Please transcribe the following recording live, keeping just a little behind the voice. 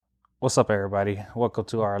What's up, everybody? Welcome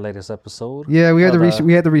to our latest episode. Yeah, we had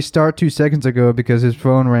to restart 2 seconds ago because his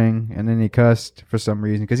phone rang and then he cussed for some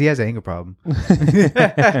reason because he has an anger problem.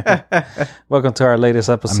 Welcome to our latest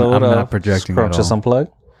episode I'm not of projecting Scrumptious at all.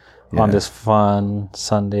 Unplugged on Yeah. this fun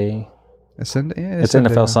Sunday. A Sunday? Yeah, It's Sunday.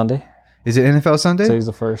 NFL Sunday. Is it NFL Sunday? Today's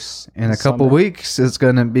the first. In a couple Sunday. weeks, it's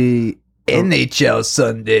gonna be NHL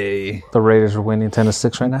Sunday. The Raiders are winning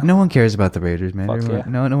 10-6 right now. No one cares about the Raiders, man. Fuck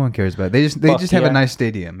Everyone- yeah. No one cares about it. They Fuck just have yeah. a nice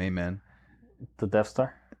stadium, amen. The Death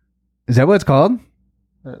Star. Is that what it's called?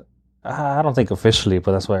 I don't think officially,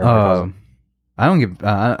 but that's what everybody calls it. I don't give.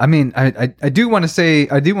 I mean, I do want to say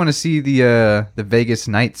I do want to see the Vegas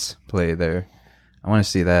Knights play there. I want to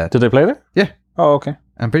see that. Do they play there? Yeah. Oh, okay.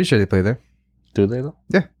 I'm pretty sure they play there. Do they though?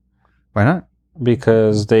 Why not?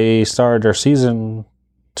 Because they started their season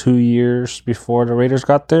 2 years before the Raiders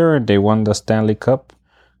got there, and they won the Stanley Cup.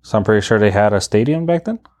 So I'm pretty sure they had a stadium back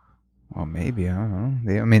then. Well, maybe I don't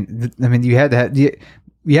know. I mean, you had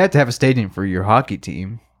to have a stadium for your hockey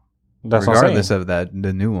team, That's what I'm saying. regardless of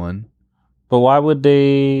the new one. But why would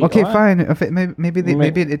they? Okay, why? fine. Okay, maybe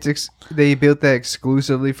they built that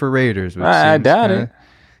exclusively for Raiders. Which I seems doubt it.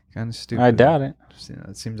 Kind of stupid. I doubt it.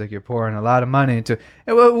 It seems like you're pouring a lot of money into.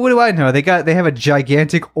 What do I know? They have a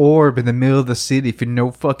gigantic orb in the middle of the city for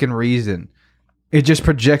no fucking reason. It just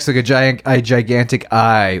projects like a gigantic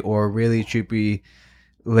eye or a really cheapy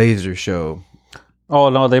laser show. Oh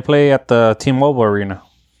no, they play at the T-Mobile Arena.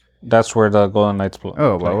 That's where the Golden Knights play.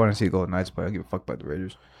 Oh, well, I want to see Golden Knights play. I don't give a fuck about the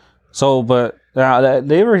Raiders. So, but they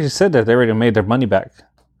already said that they already made their money back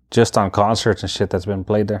just on concerts and shit that's been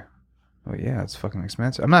played there. Oh yeah, it's fucking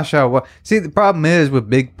expensive. I'm not sure what. See, the problem is with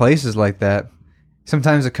big places like that.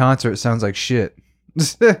 Sometimes a concert sounds like shit.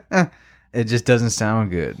 It just doesn't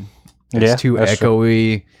sound good. It's too that's true.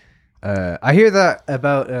 echoey. I hear that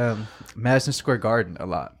about Madison Square Garden a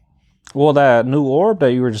lot. Well, that new orb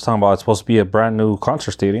that you were just talking about, it's supposed to be a brand new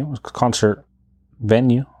concert stadium, concert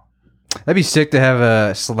venue. That'd be sick to have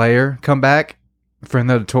a Slayer come back for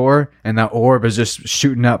another tour, and that orb is just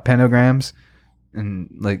shooting out pentagrams and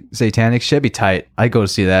like satanic shit. That'd be tight. I'd go to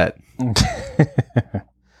see that.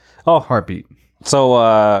 Oh, Heartbeat. so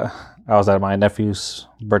I was at my nephew's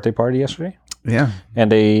birthday party yesterday, Yeah.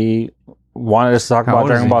 and they wanted us to talk How about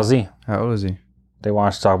old is Dragon he? Ball Z. How old is he? They want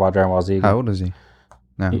us to talk about Dragon Ball Z. How old is he?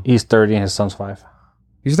 No. He's 30 and his son's 5.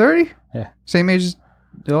 He's 30? Yeah. Same age as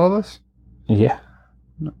all of us? Yeah.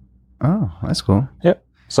 Oh, that's cool. Yep.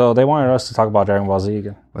 So they wanted us to talk about Dragon Ball Z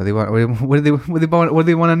again. What do they want? What do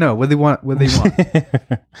they want to know? What do they want? What do they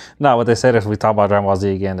want? No, what they said if we talk about Dragon Ball Z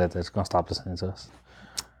again, that they're going to stop listening to us.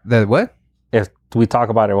 The what? If we talk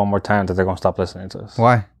about it one more time, that they're going to stop listening to us.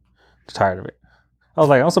 Why? They're tired of it. I was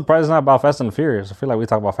like, I'm surprised it's not about Fast and the Furious. I feel like we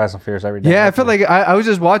talk about Fast and Furious every day. Yeah, I feel like I was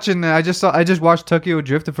just watching. I just watched Tokyo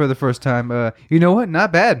Drift for the first time. You know what?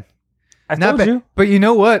 Not bad. I Not told bad. you. But you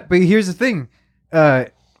know what? But here's the thing. I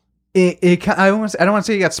don't want to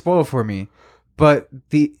say it got spoiled for me, but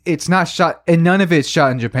it's not shot, and none of it's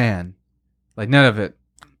shot in Japan. Like none of it.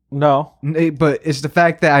 No. But it's the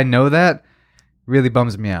fact that I know that really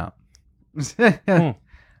bums me out.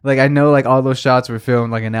 Like I know like all those shots were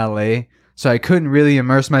filmed like in LA, so I couldn't really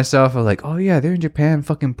immerse myself. I was like, oh yeah, they're in Japan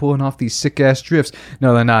fucking pulling off these sick ass drifts.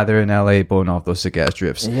 No, they're not. They're in LA pulling off those sick ass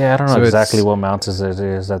drifts. Yeah, I don't know So exactly it's- what mountains it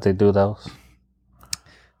is that they do those.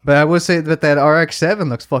 But I would say that RX-7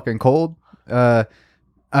 looks fucking cold. I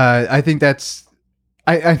think that's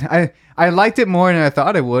I liked it more than I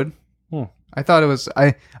thought it would. I thought it was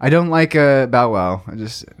I don't like Bow Wow. I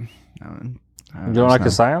just You don't like the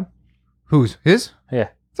Scion? Who's his? Yeah.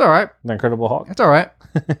 It's all right. The Incredible Hulk? It's all right.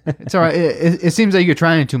 It's all right. It seems like you're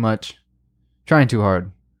trying too much, trying too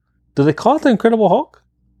hard. Do they call it the Incredible Hulk?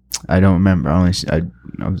 I don't remember. I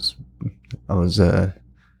was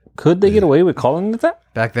Could they get away with calling it that?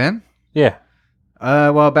 back then. Yeah.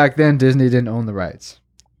 Well, back then Disney didn't own the rights,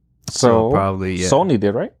 So probably yeah. Sony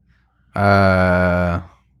did, right?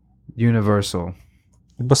 Universal.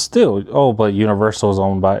 But still, but Universal's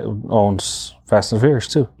owns Fast and Furious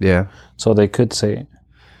too. Yeah. So they could say it.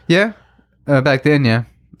 Yeah. Back then, yeah.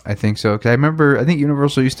 I think so. 'Cause I think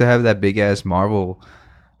Universal used to have that big ass Marvel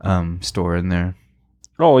store in there.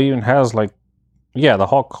 Oh, it even has the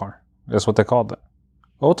Hulk car. That's what they called it.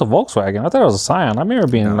 Oh, it's a Volkswagen. I thought it was a Scion. I remember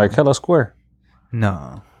being like hella square.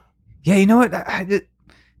 No. Yeah, you know what?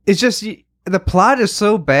 It's just the plot is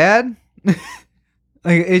so bad.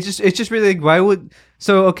 Like it's just really like, why would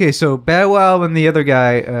so Bow Wow and the other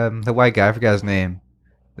guy, the white guy, I forgot his name,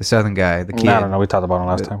 the southern guy, the kid. I don't know. We talked about him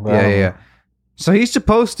last time. But I don't know. Yeah. So he's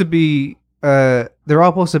supposed to be. They're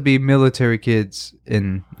all supposed to be military kids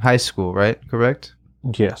in high school, right? Correct.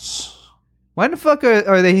 Yes. Why the fuck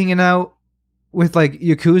are they hanging out with like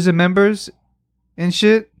Yakuza members and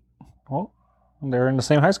shit? Well, they're in the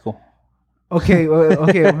same high school. Okay,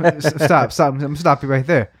 stop. I'm gonna stop you right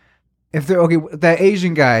there. If they're okay, that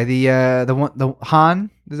Asian guy, the Han,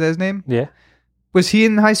 is that his name? Yeah. Was he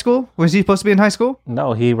in high school? Was he supposed to be in high school?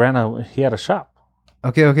 No, he had a shop.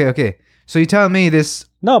 Okay. So you telling me this?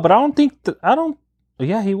 No, but I don't think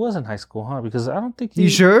Yeah, he was in high school, huh? Because I don't think he. You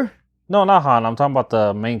sure? No, not Han. I'm talking about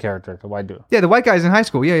the main character, the white dude. Yeah, the white guy's in high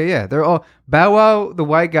school. Yeah. They're all Bow Wow, the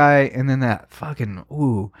white guy, and then that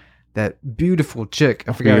beautiful chick.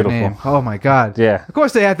 I forgot her name. Oh my god. Yeah. Of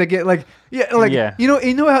course they have to get Yeah. you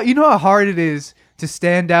know how hard it is to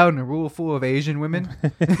stand out in a room full of Asian women.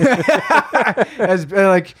 As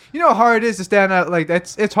you know how hard it is to stand out. Like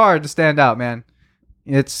it's hard to stand out, man.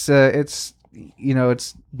 It's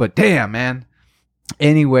but damn, man.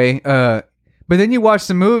 Anyway, but then you watch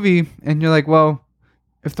the movie and you're like, well,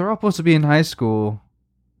 if they're all supposed to be in high school,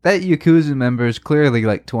 that Yakuza member is clearly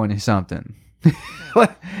like 20 something.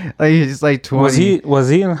 Like he's like 20. Was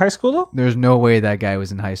he in high school though? There's no way that guy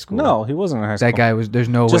was in high school. No, he wasn't in high school. That guy was. There's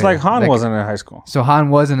no way. Just like Han wasn't in high school. So Han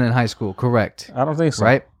wasn't in high school, correct? I don't think so.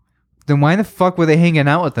 Right? Then why the fuck were they hanging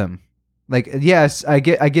out with them? Like, yes, I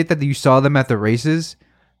get that you saw them at the races,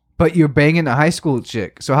 but you're banging a high school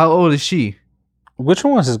chick. So how old is she? Which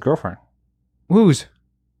one was his girlfriend? Whose?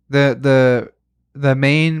 The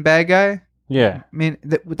main bad guy? Yeah. I mean,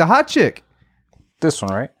 the hot chick. This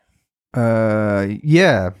one, right?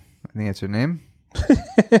 Yeah. I think that's her name.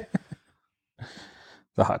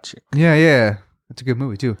 The hot chick. Yeah. That's a good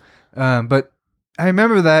movie too. But I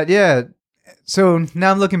remember that. Yeah. So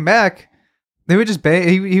now I'm looking back. They were just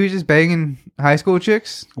he was just banging high school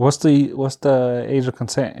chicks. What's the age of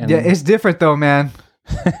consent? Yeah, it's different though, man.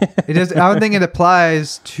 It does. I don't think it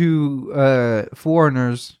applies to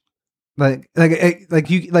foreigners.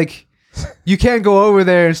 You can't go over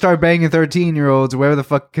there and start banging 13-year-olds or wherever the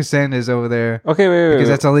fuck consent is over there. Okay, wait. Because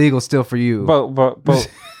that's illegal still for you. But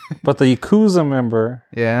the Yakuza member,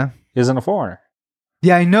 yeah, isn't a foreigner.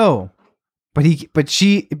 Yeah, I know. But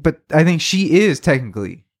I think she is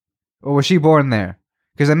technically, or was she born there?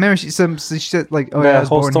 Because I remember she said like, oh, that yeah, I was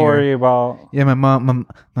whole born story here. about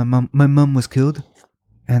my mom was killed,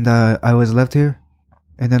 and I was left here,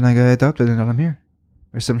 and then I got adopted, and now I'm here,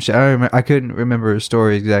 or some shit. I couldn't remember her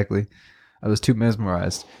story exactly. I was too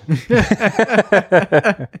mesmerized. That's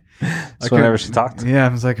whenever she talked. Yeah, I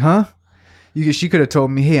was like, huh? She could have told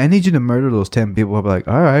me, hey, I need you to murder those 10 people. I'd be like,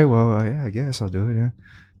 all right, well, yeah, I guess I'll do it.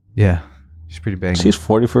 Yeah, she's pretty banging. She's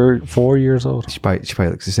 44 years old. She probably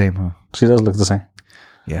looks the same, huh? She does look the same.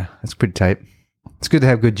 Yeah, that's pretty tight. It's good to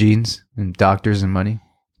have good genes and doctors and money.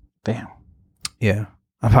 Damn. Yeah.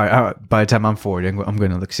 By the time I'm 40, I'm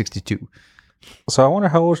going to look 62. So I wonder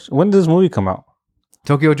when did this movie come out?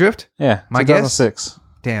 Tokyo Drift? Yeah, my 2006. Guess?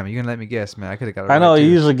 Damn, you're going to let me guess, man. I could have got it I know, right you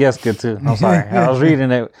too. usually guess good too. I'm sorry. I was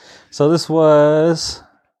reading it. So this was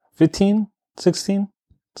 15, 16,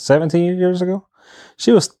 17 years ago.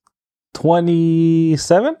 She was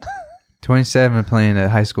 27? 27 playing a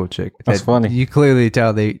high school chick. That's funny. You clearly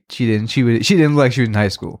tell she didn't look like she was in high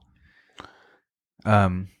school.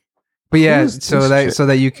 But yeah, so that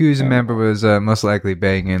Yakuza member was most likely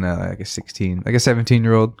banging like a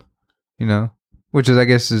 17-year-old, you know, which is I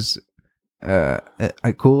guess is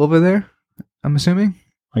cool over there. I'm assuming.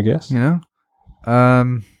 I guess. You know,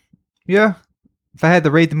 yeah. If I had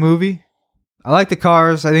to rate the movie, I like the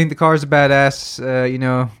cars. I think the cars are badass. You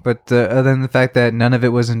know, but other than the fact that none of it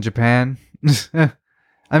was in Japan,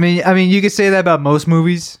 I mean, you could say that about most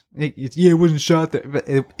movies. It wasn't shot there, but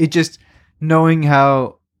it just knowing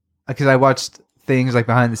how. Because I watched things like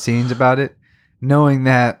behind the scenes about it, knowing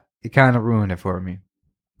that it kind of ruined it for me.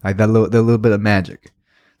 Like the little bit of magic.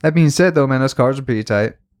 That being said, though, man, those cars are pretty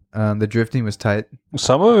tight. The drifting was tight.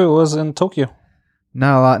 Some of it was in Tokyo.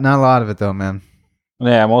 Not a lot of it, though, man.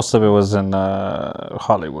 Yeah, most of it was in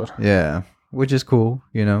Hollywood. Yeah, which is cool,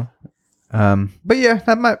 you know. But yeah,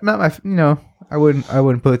 not my. You know, I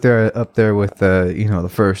wouldn't put it up there with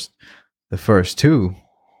the first two,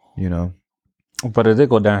 you know. But it did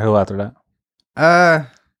go downhill after that.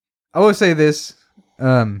 I will say this.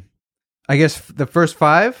 I guess the first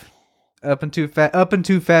 5 up into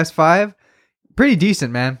Fast 5, pretty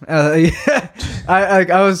decent, man. I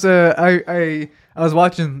was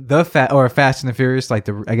watching Fast and the Furious, like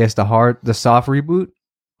the soft reboot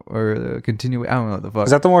or the continue. I don't know what the fuck.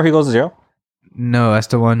 Is that the one where he goes to jail? No, that's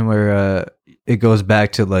the one where it goes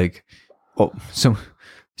back to like,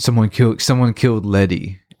 someone killed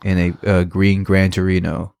Letty in a green Gran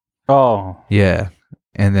Torino. Oh. Yeah.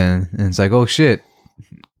 And then it's like, oh shit.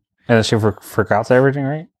 And then she forgot everything,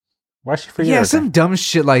 right? Why she forget everything? Some dumb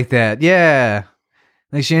shit like that. Yeah.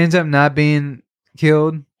 Like she ends up not being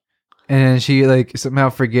killed, and she like somehow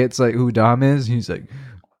forgets like who Dom is. He's like,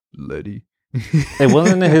 Letty. It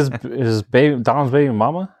wasn't his baby Dom's baby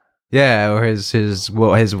mama. Yeah, or his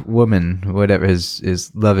woman, whatever,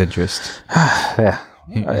 his love interest. Yeah.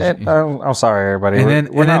 I'm sorry, everybody.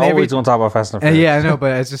 We're not always going to talk about Fast and Furious. Yeah, I know,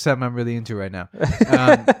 but it's just something I'm really into right now.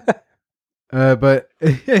 But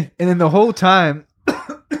and then the whole time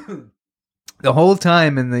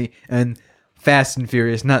in Fast and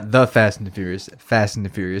Furious, not the Fast and Furious, Fast and the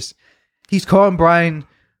Furious, he's calling Brian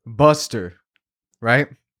Buster, right?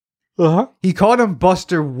 He called him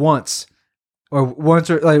Buster once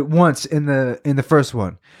in the first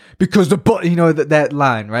one, because that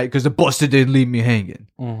line, right? Because the Buster didn't leave me hanging.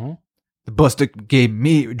 Mm-hmm. The Buster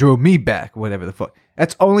drove me back, whatever the fuck.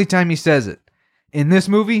 That's the only time he says it. In this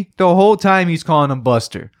movie, the whole time he's calling him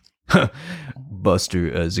Buster. Buster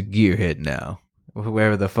is a gearhead now.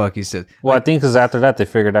 Whoever the fuck he says. Well, I think because after that, they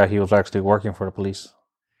figured out he was actually working for the police.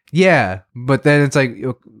 Yeah, but then it's like,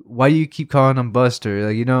 why do you keep calling him Buster?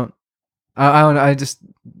 Like, you don't... I don't know. I just...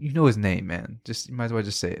 You know his name, man. Just you might as well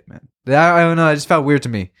just say it, man. I don't know. It just felt weird to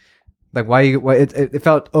me. Like, why it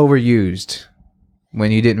felt overused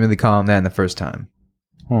when you didn't really call him that in the first time.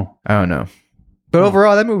 I don't know. But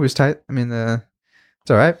overall, that movie was tight. I mean,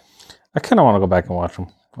 it's all right. I kind of want to go back and watch them.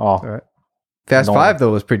 All right. Fast 5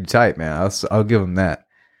 though was pretty tight, man. I'll give him that.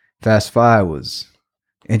 Fast 5 was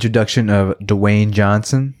introduction of Dwayne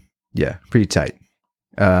Johnson. Yeah, pretty tight.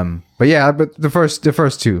 But the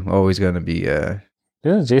first two always gonna be.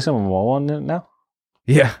 Isn't Jason Momoa in it now?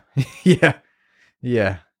 Yeah,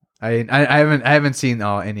 yeah. I haven't seen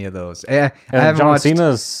any of those. I haven't John watched...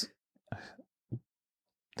 Cena's.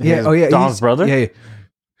 Dom's brother. Yeah.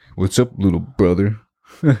 What's up, little brother?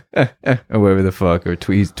 Or whatever the fuck, or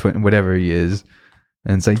twin, whatever he is.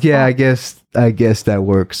 And it's like, yeah, I guess that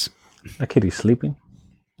works. That kid, he's sleeping.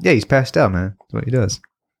 Yeah, he's passed out, man. That's what he does.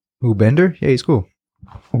 Who, Bender? Yeah, he's cool.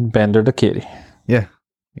 Bender the kitty. Yeah,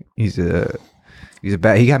 he's a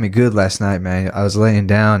bad. He got me good last night, man. I was laying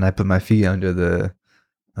down. I put my feet under the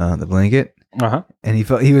blanket, and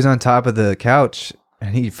he was on top of the couch,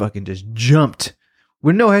 and he fucking just jumped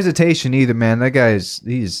with no hesitation either, man. That guy's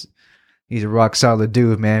he's a rock solid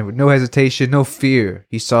dude, man, with no hesitation, no fear.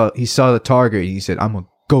 He saw the target, and he said, "I'm gonna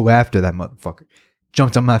go after that motherfucker."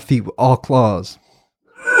 Jumped on my feet with all claws.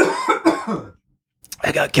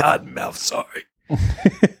 I got cotton mouth. Sorry.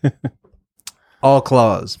 All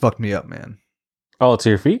claws fucked me up, man. Oh, to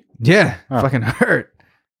your feet? Yeah, fucking hurt.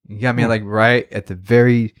 You got me like right at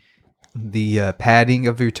the padding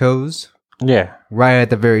of your toes. Yeah, right at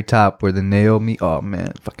the very top where the nail meet. Oh man,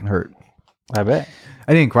 it fucking hurt. I bet.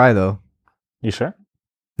 I didn't cry though. You sure?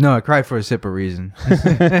 No, I cried for a separate reason.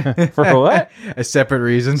 For what? A separate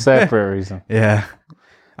reason. Separate reason. Yeah.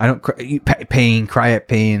 I don't cry. Pain. Cry at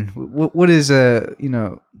pain. What is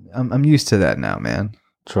I'm used to that now, man.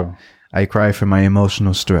 True. I cry for my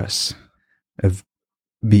emotional stress of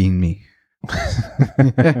being me.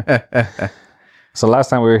 So last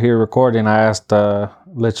time we were here recording, I asked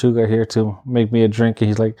Lechuga here to make me a drink, and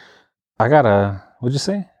he's like, what'd you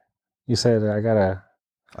say? You said I gotta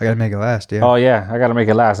make it last, yeah. Oh yeah, I gotta make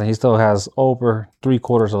it last, and he still has over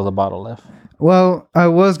 3/4 of the bottle left. Well, I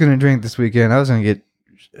was gonna drink this weekend. I was gonna get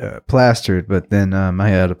plastered, but then I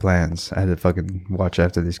had other plans. I had to fucking watch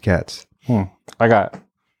after these cats. I got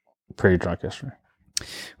pretty drunk yesterday.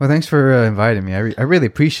 Well, thanks for inviting me. I really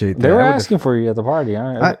appreciate that. They were asking for you at the party.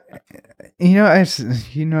 I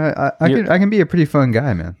can be a pretty fun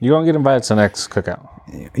guy, man. You're gonna get invited to the next cookout.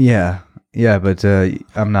 Yeah, but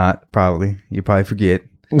I'm not, probably. You probably forget.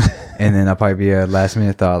 And then I'll probably be a last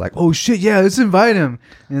minute thought like, oh shit, yeah, let's invite him.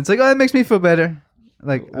 And it's like, oh, that makes me feel better.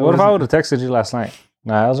 Like, what if I would have texted you last night?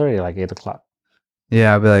 Nah, it was already like 8:00.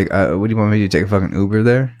 Yeah, I'd be like, what do you want me to take a fucking Uber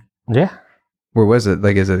there? Yeah. Where was it?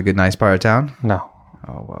 Like, is it a good, nice part of town? No.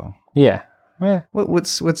 Oh, well. Yeah.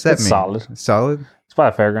 What's that mean? Solid. It's solid? It's by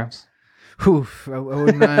the fairgrounds. Oof, I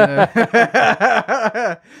wouldn't.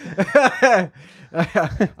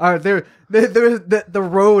 All right, the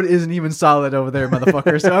road isn't even solid over there,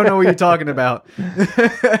 motherfucker. So I don't know what you're talking about.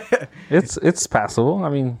 It's passable. I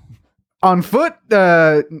mean, on foot,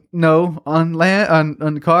 no. On land,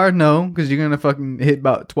 on the car, no, because you're gonna fucking hit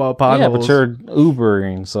about 12 potholes. Yeah, but you're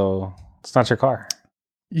Ubering, so it's not your car.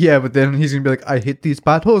 Yeah, but then he's gonna be like, I hit these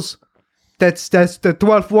potholes. That's the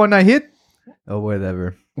 12th one I hit. Oh,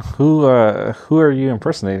 whatever. Who are you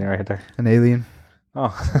impersonating right there? An alien.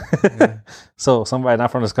 Oh, yeah. So somebody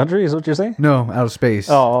not from this country is what you're saying? No, out of space.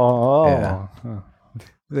 Oh, yeah.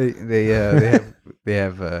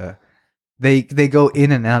 They go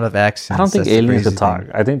in and out of accents. I don't think aliens could talk.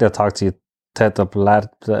 I think they'll talk to you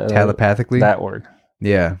telepathically. That word.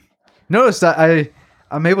 Yeah. Notice that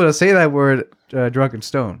I'm able to say that word drunk and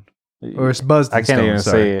stoned. Or it's buzzed and I can't stoned, even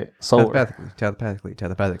sorry. say it. Sober. Telepathically.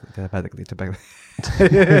 Telepathically.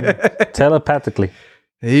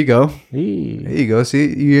 There you go. Eee. There you go. See,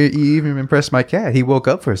 you even impressed my cat. He woke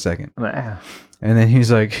up for a second. Nah. And then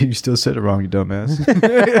he's like, you still said it wrong, you dumbass.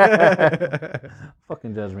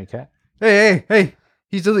 Fucking judge me, cat. Hey.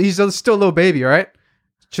 He's still a little baby, all right?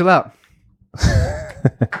 Chill out.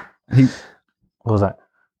 What was that?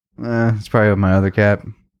 It's probably my other cat.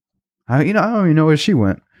 I don't even know where she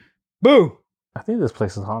went. Boo! I think this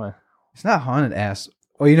place is haunted. It's not haunted, ass.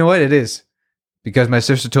 Oh, you know what? It is. Because my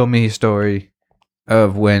sister told me a story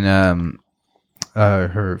of when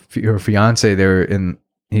her fiance, they were in...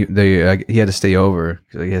 He had to stay over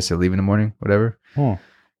because he has to leave in the morning, whatever. He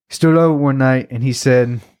stood over one night and he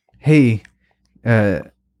said, "Hey,"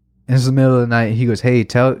 in the middle of the night, he goes, "Hey,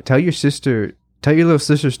 tell your little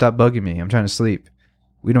sister stop bugging me. I'm trying to sleep.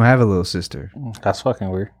 We don't have a little sister." That's fucking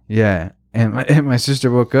weird. Yeah, and my sister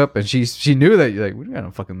woke up and she knew that you're like, we don't got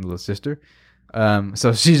no fucking little sister.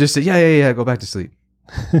 So she just said, yeah, go back to sleep.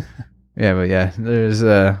 Yeah, but yeah, there's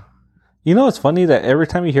You know, it's funny that every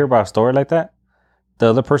time you hear about a story like that, the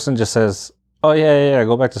other person just says, "Oh yeah,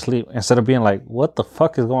 go back to sleep," instead of being like, "What the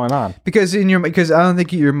fuck is going on?" because I don't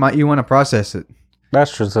think you want to process it.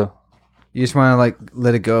 That's true too. You just want to like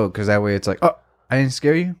let it go because that way it's like, oh, I didn't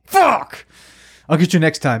scare you. Fuck! I'll get you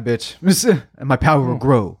next time, bitch. And my power will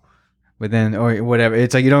grow. But then or whatever,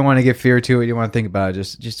 it's like you don't want to get fear to it. You want to think about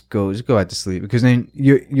it. Just go back to sleep because then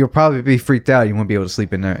you'll probably be freaked out. You won't be able to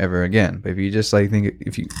sleep in there ever again. But if you just like think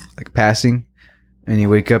if you like passing. And you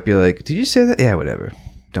wake up, you're like, "Did you say that?" Yeah, whatever.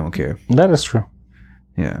 Don't care. That is true.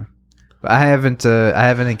 Yeah, but I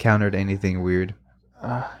haven't encountered anything weird.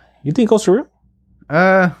 You think ghosts are real?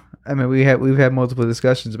 I mean, we've had multiple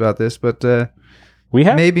discussions about this, but We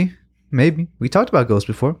have maybe we talked about ghosts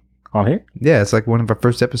before. on here. Yeah, it's like one of our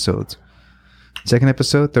first episodes, second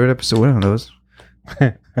episode, third episode, one of those.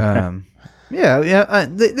 Yeah.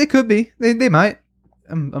 They could be. They might.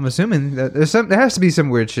 I'm assuming that there has to be some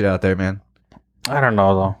weird shit out there, man. I don't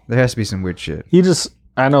know though. There has to be some weird shit.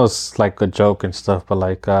 I know it's like a joke and stuff, but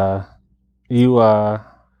like I'm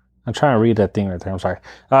trying to read that thing right there. I'm sorry.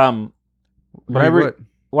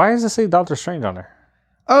 Why does it say Doctor Strange on there?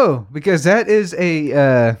 Oh, because that is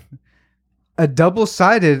a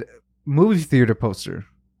double-sided movie theater poster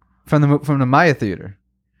from the Maya Theater.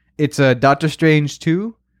 It's a Doctor Strange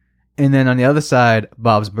 2, and then on the other side,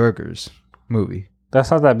 Bob's Burgers movie.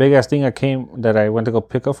 That's not that big ass thing that I went to go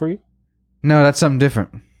pick up for you? No, that's something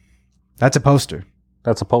different. That's a poster.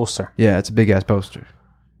 That's a poster. Yeah, it's a big ass poster.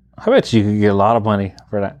 I bet you could get a lot of money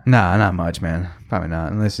for that. Nah, not much, man. Probably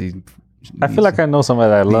not, unless he. I feel like I know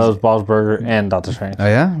somebody that loves Bob's Burger and Doctor Strange. Oh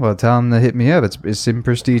yeah, well tell him to hit me up. It's in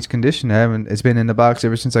prestige condition. It's been in the box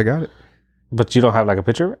ever since I got it. But you don't have like a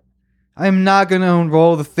picture of it? I'm not gonna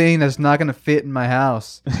unroll the thing that's not gonna fit in my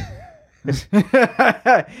house.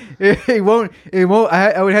 It won't.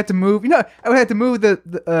 I would have to move. I would have to move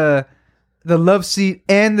the love seat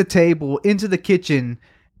and the table into the kitchen,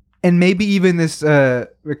 and maybe even this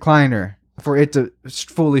recliner for it to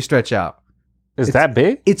fully stretch out. It's that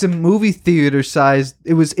big? It's a movie theater size.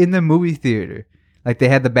 It was in the movie theater. Like they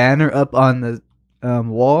had the banner up on the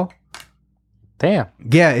wall. Damn.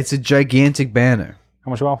 Yeah, it's a gigantic banner. How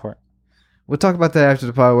much you want for it? We'll talk about that after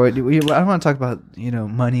the pod. I don't want to talk about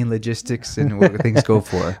money and logistics and what things go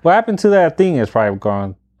for. What happened to that thing is probably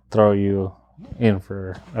going to throw you in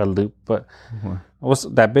for a loop. But what's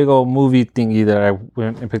that big old movie thingy that I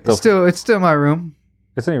went and picked up? It's still in my room.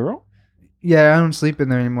 It's in your room? Yeah, I don't sleep in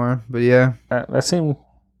there anymore. But yeah, that seemed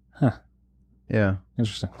yeah,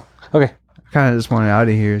 interesting. Okay, I kind of just want it out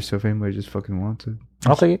of here. So if anybody just fucking wants it,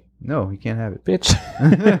 I'll take it. No, you can't have it, bitch.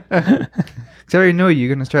 Cause I already know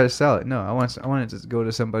you're gonna try to sell it. No, I want it to go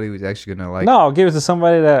to somebody who's actually gonna like. No, I'll give it to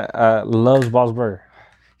somebody that loves Bob's Burger.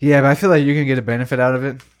 Yeah, but I feel like you're gonna get a benefit out of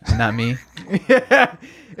it, not me. Yeah,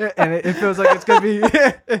 and it feels like it's gonna be.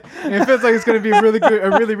 It feels like it's gonna be really good, a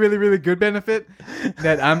really good benefit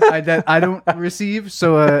that I don't receive.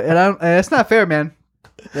 So and that's not fair, man.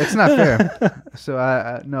 That's not fair. So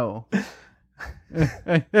I no.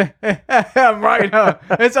 I'm right now.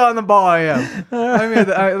 It's on the ball. I am.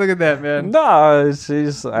 Look at that, man. No, it's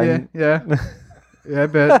just yeah. I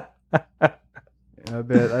bet. I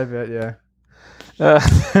bet. Yeah.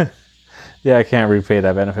 Yeah, I can't repay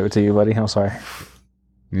that benefit to you, buddy. I'm sorry.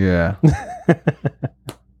 Yeah.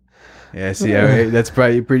 Yeah. See, that's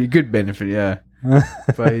probably a pretty good benefit. Yeah.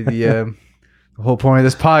 Probably the whole point of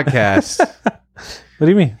this podcast. What do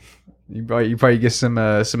you mean? You probably get some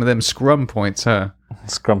of them scrum points, huh?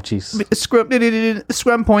 Scrumptious. Scrum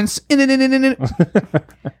points. Oh,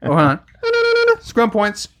 hold on. Scrum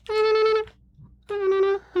points.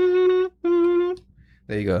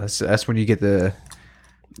 There you go. That's when you get the.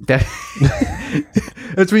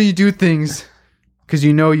 That's when you do things because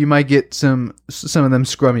you know you might get some of them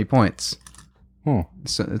scrummy points.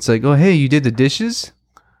 So it's like, oh hey, you did the dishes.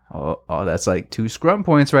 Oh, that's like 2 scrum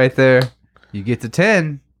points right there. You get to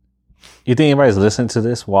 10. You think anybody's listening to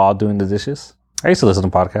this while doing the dishes? I used to listen to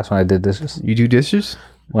podcasts when I did dishes. You do dishes?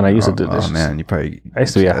 When I used to do dishes. Oh man, you probably. I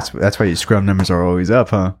used to. Yeah. That's why your scrum numbers are always up,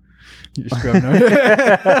 huh? Your scrum numbers.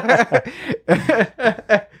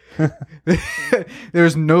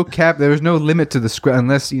 There's no cap. There's no limit to the scrum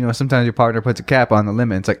unless sometimes your partner puts a cap on the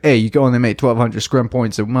limit. It's like, hey, you can only make 1,200 scrum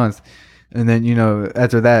points a month, and then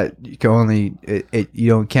after that you can only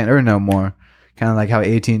can't earn no more. Kind of like how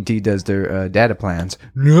AT&T does their data plans.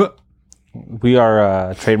 We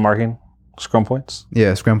are trademarking scrum points.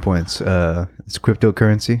 Yeah, scrum points. It's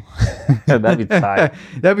cryptocurrency. That'd be tight.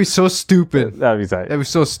 That'd be so stupid. That'd be tight. That'd be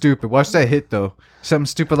so stupid. Watch that hit though. Something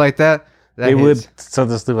stupid like that. It would.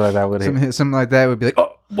 Something stupid like that would hit. Something like that would be like,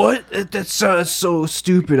 oh, what? That's so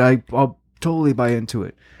stupid. I'll totally buy into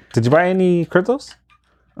it. Did you buy any cryptos?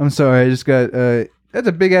 I'm sorry. I just got. That's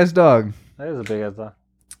a big ass dog. That is a big ass dog.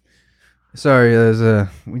 Sorry,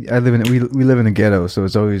 we live in a ghetto, so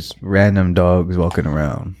it's always random dogs walking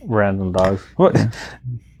around. Random dogs. What? Yeah.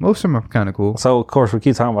 Most of them are kind of cool. So of course we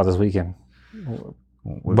keep talking about this weekend,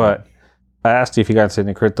 but I asked you if you got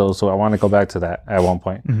any cryptos, so I want to go back to that at one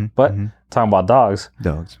point. But talking about dogs.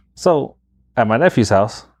 So at my nephew's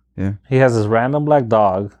house, he has this random black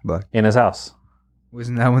dog in his house.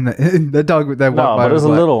 Wasn't that one that dog that walked by? No, but it was a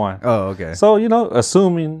little one. Oh, okay. So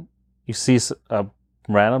assuming you see a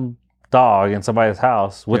random dog in somebody's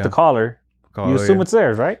house with the collar, you assume it's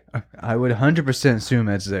theirs, right? I would 100% assume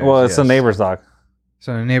it's theirs. Well, it's a neighbor's dog.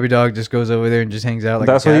 So the neighbor dog just goes over there and just hangs out like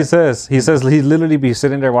That's what he says. He says he'd literally be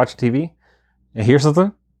sitting there watching TV and hear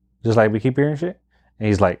something, just like we keep hearing shit. And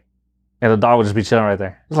he's like, and the dog would just be chilling right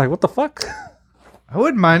there. It's like, what the fuck? I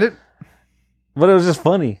wouldn't mind it. But it was just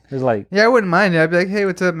funny. It's like, yeah, I wouldn't mind it. I'd be like, hey,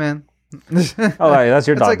 what's up, man? Oh, right, that's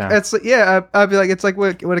your dog now. I'd be like, it's like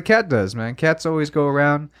what a cat does, man. Cats always go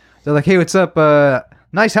around. They're like, hey, what's up?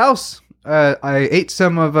 Nice house. I ate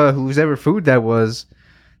some of whoever food that was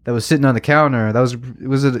sitting on the counter. Was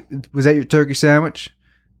that your turkey sandwich?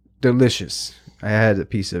 Delicious. I had a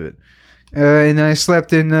piece of it. And I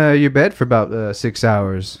slept in your bed for about 6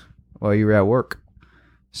 hours while you were at work.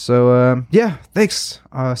 So yeah, thanks.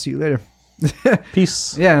 I'll see you later.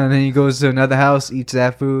 Peace. Yeah, and then he goes to another house, eats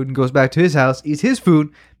that food, and goes back to his house, eats his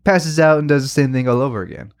food, passes out, and does the same thing all over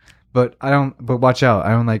again. But watch out.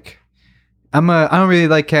 I don't really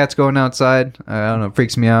like cats going outside. I don't know. It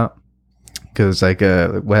freaks me out. Because,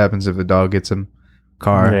 what happens if the dog gets him?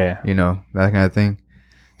 Car. Yeah. That kind of thing.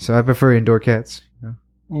 So I prefer indoor cats.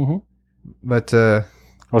 But,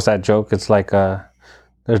 what's that joke? It's like,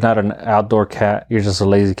 there's not an outdoor cat. You're just a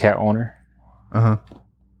lazy cat owner.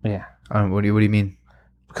 Yeah. What do you mean?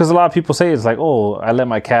 Because a lot of people say it's like, oh, I let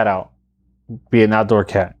my cat out. Be an outdoor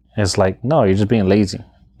cat. And it's like, no, you're just being lazy.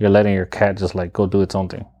 You're letting your cat just go do its own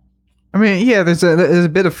thing. I mean, yeah, there's a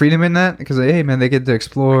bit of freedom in that because, hey, man, they get to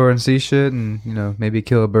explore and see shit and, maybe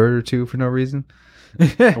kill a bird or two for no reason.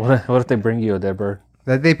 What if they bring you a dead bird?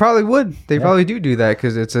 They probably would. They probably do that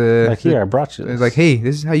because it's a... Like, here, I brought you this. It's like, hey,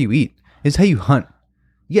 this is how you eat. This is how you hunt.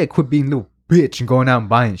 You gotta quit being a little bitch and going out and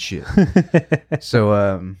buying shit.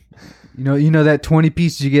 So, that 20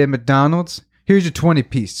 pieces you get at McDonald's? Here's your 20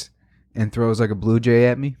 piece. And throws like a blue jay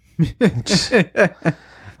at me. That's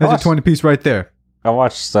a 20 piece right there. I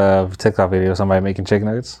watched a TikTok video of somebody making chicken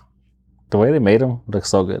nuggets. The way they made them looks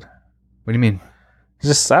so good. What do you mean?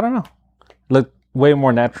 Just, I don't know. Look way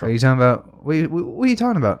more natural. Are you talking about... What are you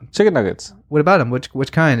talking about? Chicken nuggets. What about them?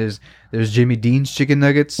 Which kind? There's Jimmy Dean's chicken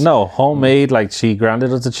nuggets? No, homemade. Like, she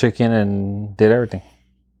grounded up the chicken and did everything.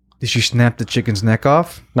 Did she snap the chicken's neck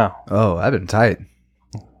off? No. Oh, I've been tight.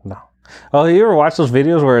 No. Oh, you ever watch those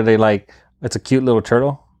videos where they it's a cute little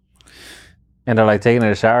turtle and they're taking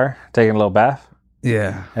a shower, taking a little bath?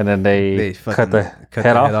 Yeah. And then they cut the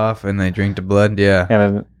head off and they drink the blood. Yeah.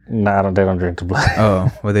 And then, they don't drink the blood.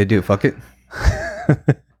 Oh, what they do? Fuck it?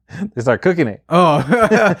 They start cooking it. Oh,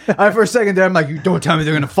 for a second there, I'm like, you don't tell me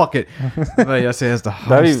they're gonna fuck it. But I say that's the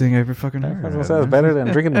hottest thing I ever fucking heard. I was gonna say it's better than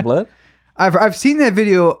drinking the blood. I've seen that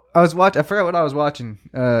video. I forgot what I was watching.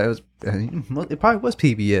 It probably was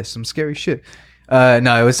PBS. Some scary shit.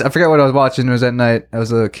 No, I forgot what I was watching. It was at night. I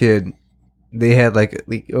was a little kid. They had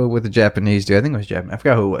with the Japanese dude. I think it was Japanese. I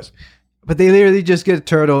forgot who it was. But they literally just get a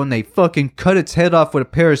turtle and they fucking cut its head off with a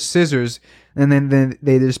pair of scissors, and then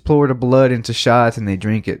they just pour the blood into shots and they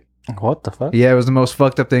drink it. What the fuck? Yeah, it was the most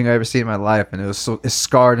fucked up thing I ever seen in my life, and it's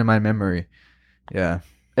scarred in my memory. Yeah.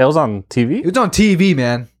 It was on TV? It was on TV,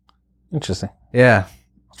 man. Interesting. Yeah.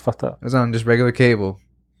 It's fucked up. It was on just regular cable.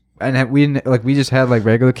 And we just had like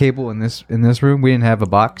regular cable in this room. We didn't have a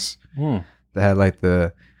box that had like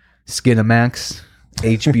the Skinamax,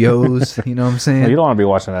 HBOs, you know what I'm saying? Well, you don't want to be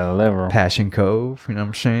watching that in the living room. Passion Cove, you know what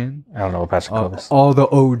I'm saying? I don't know what Passion Cove is. All the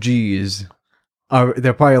OGs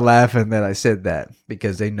they're probably laughing that I said that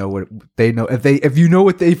because they know what they know. If you know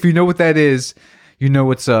what that is, you know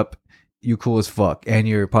what's up. You cool as fuck, and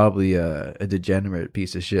you're probably a degenerate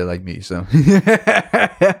piece of shit like me. So,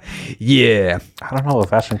 yeah, I don't know what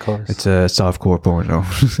Fashion Code is. It's a softcore porno.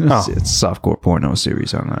 It's a softcore porno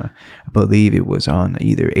series on. I believe it was on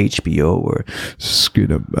either HBO or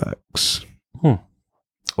Skinamax,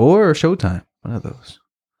 or Showtime. One of those.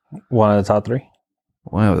 One of the top three.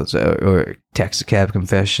 One of those, or Taxi Cab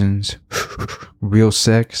Confessions, Real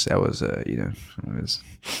Sex. That was, it was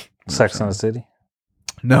Sex in the City.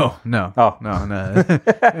 No. Oh. No. No.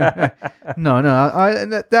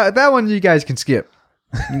 That one you guys can skip.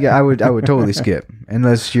 I would totally skip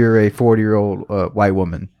unless you're a 40-year-old white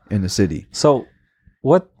woman in the city. So,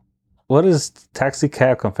 what is Taxi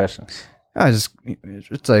Cab Confessions? It's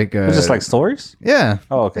like it's just like stories. Yeah.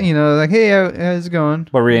 Oh, okay. Like, hey, how's it going?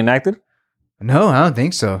 But reenacted? No, I don't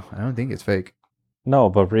think so. I don't think it's fake.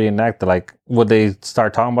 No, but reenacted. Like, would they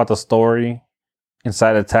start talking about the story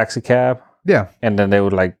inside a taxi cab? Yeah. And then they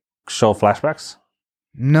would like show flashbacks?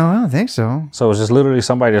 No, I don't think so. So it's just literally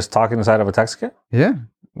somebody just talking inside of a taxi cab? Yeah.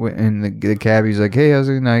 And the cabbie's like, hey, how's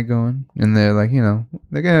the night going? And they're like,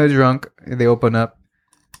 they're getting drunk. They open up.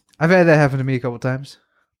 I've had that happen to me a couple times.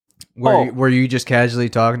 Where you just casually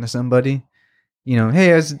talking to somebody, hey,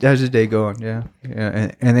 how's your day going? Yeah.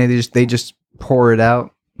 And they just pour it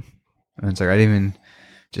out. And it's like, I didn't even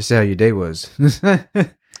just say how your day was.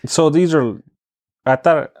 So these are, I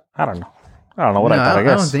don't know what I thought, I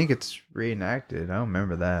guess. I don't think it's reenacted. I don't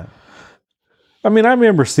remember that. I mean, I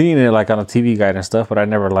remember seeing it like on a TV guide and stuff, but I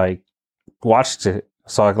never like watched it.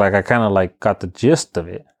 So I kind of like got the gist of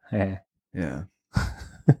it. Yeah. Yeah.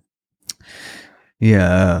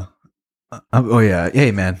 Yeah. Oh yeah.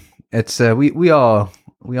 Hey man, it's we all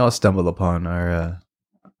stumble upon our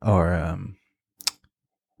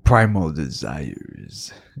primal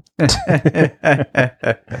desires.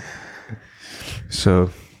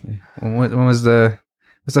 So, what's the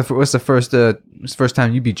first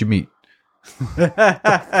time you beat your meat? I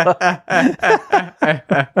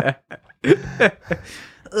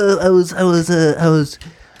was in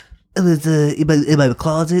my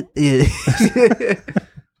closet. I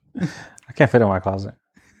can't fit in my closet.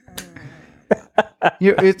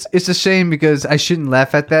 It's a shame because I shouldn't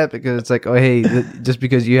laugh at that because it's like, oh hey, just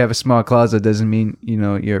because you have a small closet doesn't mean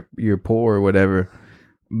you're poor or whatever.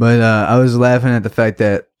 But I was laughing at the fact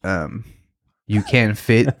that you can't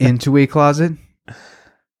fit into a closet.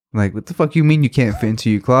 Like, what the fuck you mean you can't fit into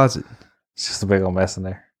your closet? It's just a big old mess in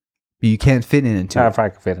there. You can't fit into it. I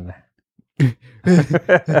probably could fit in there.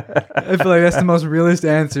 I feel like that's the most realist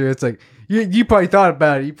answer. It's like you probably thought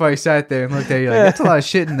about it. You probably sat there and looked at it. You're like, that's a lot of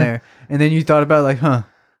shit in there. And then you thought about it, like, huh,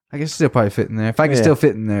 I can still probably fit in there. If I can still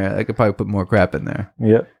fit in there, I could probably put more crap in there.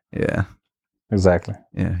 Yep. Yeah. Exactly.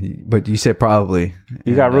 Yeah. But you said probably.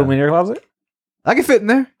 You got room in your closet? I can fit in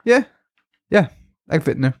there. Yeah. Yeah. I can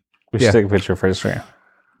fit in there. We should take a picture for Instagram.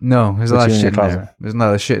 No, there's a lot of shit in there. There's a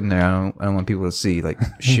lot of shit in there. I don't want people to see like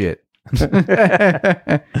shit.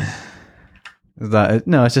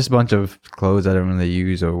 No, it's just a bunch of clothes I don't really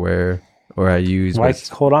use or wear or I use. Why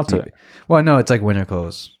hold on to it? Well, no, it's like winter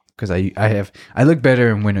clothes because I look better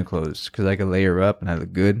in winter clothes because I can layer up and I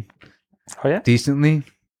look good. Oh yeah, decently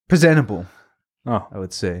presentable. Oh, I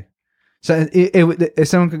would say. So if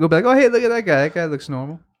someone could go back, oh hey, look at that guy. That guy looks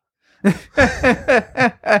normal.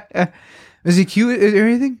 Is he cute or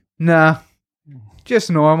anything? Nah, just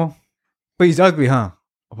normal. But he's ugly, huh?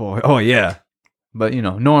 Oh yeah. But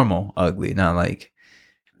normal ugly, not like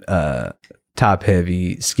top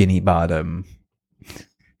heavy, skinny bottom.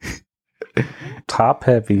 Top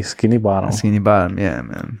heavy, skinny bottom. Skinny bottom, yeah,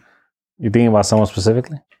 man. You thinking about someone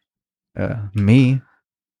specifically? Me?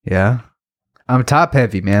 Yeah. I'm top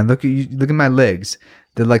heavy, man. Look at my legs.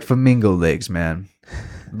 They're like flamingo legs, man.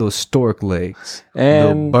 Little stork legs. And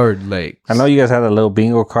little bird legs. I know you guys had a little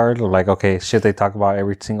bingo card of like, okay, shit they talk about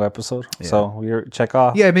every single episode. Yeah. So we check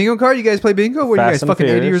off. Yeah, bingo card. You guys play bingo? What are you guys fucking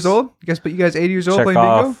 80 years old? You guys 80 years old check playing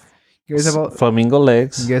bingo? You guys have flamingo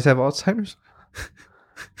legs. You guys have Alzheimer's?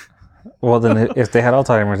 Well, then if they had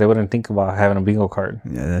Alzheimer's, they wouldn't think about having a bingo card.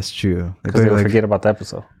 Yeah, that's true. Because they would forget about the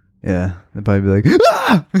episode. Yeah, they'd probably be like,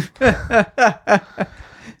 ah!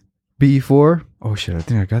 B4. Oh shit, I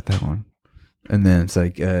think I got that one. And then it's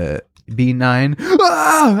like B9.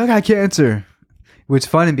 Ah, I got cancer. Which is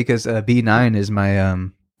funny because B9 is my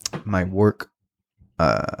my work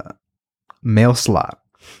mail slot,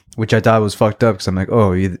 which I thought was fucked up because I'm like,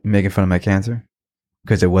 oh, you making fun of my cancer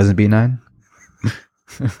because it wasn't B9.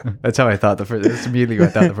 That's how I thought that's immediately what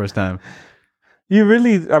I thought the first time.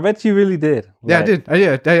 I bet you really did. Yeah, like, I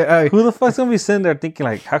did. I who the fuck's gonna be sitting there thinking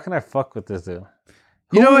like, how can I fuck with this dude?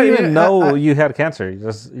 You know you had cancer.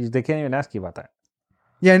 They can't even ask you about that.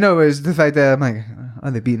 Yeah, no, it was the fact that I'm like,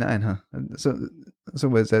 oh, they B9, huh? So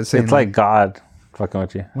what's that saying? It's like God fucking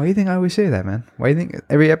with you. Why do you think I always say that, man? Why do you think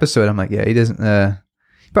every episode I'm like, yeah, he doesn't,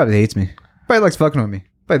 he probably hates me. Probably likes fucking with me.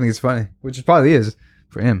 Probably thinks it's funny, which it probably is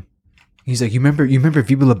for him. He's like, you remember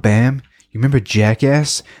Viva La Bam? You remember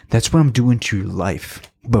Jackass? That's what I'm doing to your life,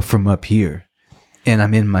 but from up here. And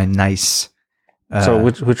I'm in my nice... so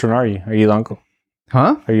which one are you? Are you the uncle?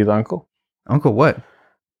 Huh? Are you the uncle? Uncle what?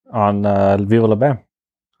 On Viva La Bam.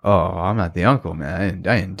 Oh, I'm not the uncle, man.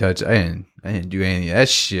 I didn't do any of that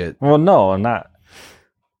shit. Well, no, I'm not.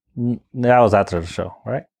 That was after the show,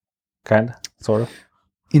 right? Kinda, sort of.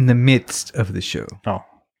 In the midst of the show. Oh.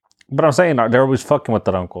 But I'm saying they're always fucking with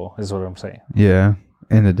that uncle, is what I'm saying. Yeah.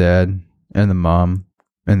 And the dad. And the mom.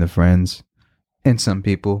 And the friends. And some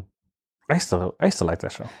people. I still like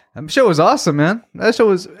that show. That show was awesome, man. That show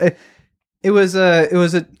was... It was I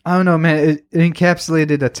don't know, man. It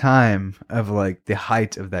encapsulated a time of like the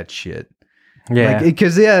height of that shit. Yeah.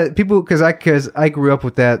 Because I grew up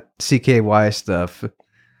with that CKY stuff.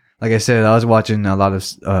 Like I said, I was watching a lot of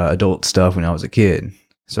adult stuff when I was a kid.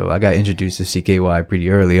 So I got introduced to CKY pretty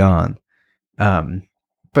early on.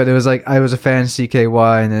 But it was like, I was a fan of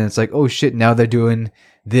CKY, and then it's like, oh shit, now they're doing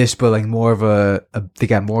this, but like more of they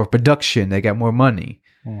got more production, they got more money.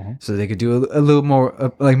 Mm-hmm. So they could do a little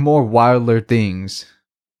more, like more wilder things.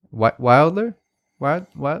 Wilder?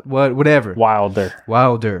 Whatever.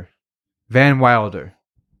 Wilder. Van Wilder.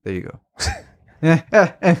 There you go.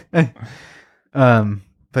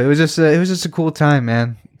 But it was just a cool time,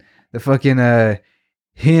 man. The fucking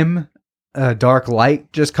him, Dark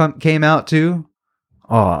Light just came out too.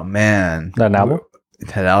 Oh man, that album.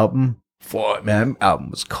 Fuck, man, that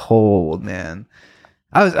album was cold, man.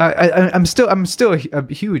 I'm still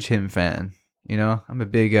a huge him fan. You know, I'm a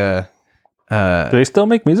big. Do they still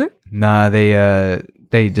make music? Nah, they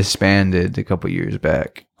disbanded a couple years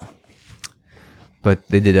back. But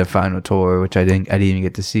they did a final tour, which I didn't even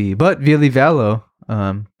get to see. But Billy Vallow,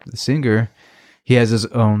 the singer, he has his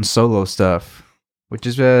own solo stuff, which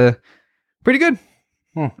is pretty good.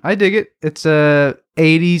 I dig it. It's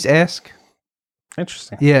 80s-esque.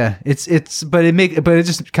 Interesting. Yeah, but it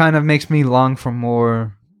just kind of makes me long for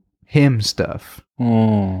more him stuff.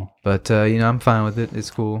 But I'm fine with it.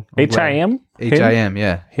 It's cool. HIM? HIM,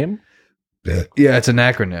 yeah. Him? Yeah, it's an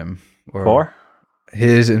acronym. For?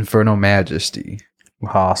 His Infernal Majesty.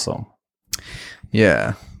 Awesome.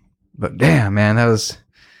 Yeah. But damn, man, I was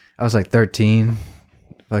like 13.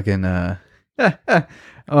 Fucking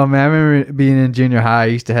oh man, I remember being in junior high.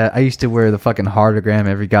 I used to wear the fucking heartogram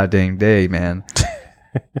every goddamn day, man.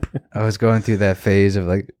 I was going through that phase of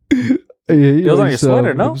like it was on your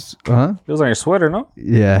sweater, no? Huh? It was on your sweater, no?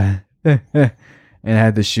 Yeah. And I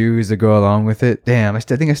had the shoes to go along with it. Damn, I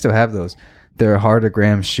think I still have those. They're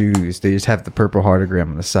heartogram shoes. They just have the purple heartogram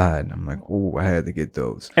on the side. I'm like, oh, I had to get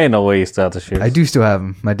those. Ain't no way you still have the shoes. I do still have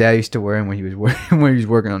them. My dad used to wear them when he was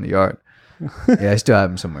working on the yard. Yeah, I still have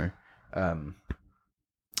them somewhere.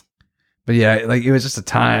 But yeah, like it was just a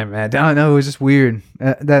time, man. I don't know. It was just weird.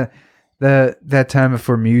 That time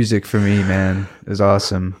for music for me, man, is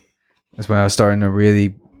awesome. That's when I was starting to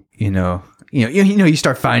really, you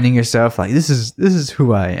start finding yourself like this is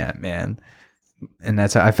who I am, man. And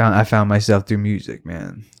that's how I found myself through music,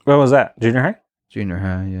 man. When was that? Junior high? Junior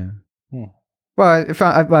high, yeah. Well,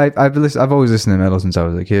 I've always listened to metal since I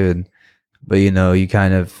was a kid, but you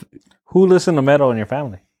kind of. Who listened to metal in your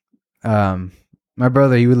family? My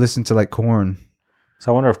brother, he would listen to like Korn.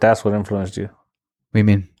 So I wonder if that's what influenced you. What do you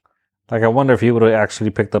mean? Like I wonder if he would have actually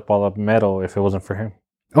picked up all of metal if it wasn't for him.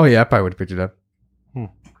 Oh yeah, I probably would have picked it up.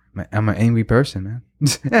 I'm an angry person, man.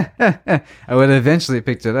 I would have eventually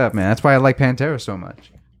picked it up, man. That's why I like Pantera so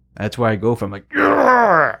much. That's why I go from like,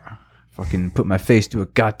 fucking put my face to a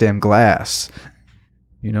goddamn glass.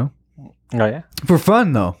 You know? Oh yeah. For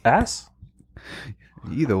fun though. Ass?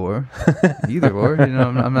 Either or.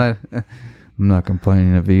 I'm not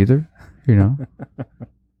complaining of either.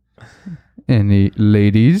 Any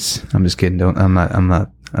ladies? I'm just kidding. I'm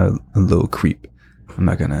a little creep. I'm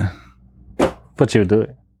not gonna. But you would do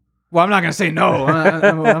it. Well, I'm not gonna say no.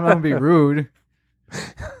 I'm not gonna be rude.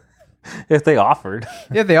 If they offered.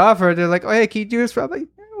 If they offered, they're like, "Oh, hey, can you do this?" Probably.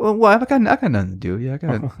 Well, I got nothing to do. Yeah, I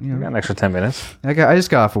got you got an extra 10 minutes. I just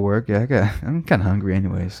got off of work. Yeah, I'm kind of hungry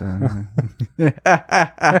anyway. So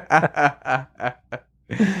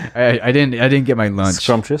I didn't get my lunch.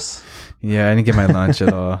 Scrumptious. Yeah, I didn't get my lunch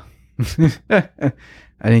at all. I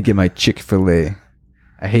didn't get my Chick-fil-A.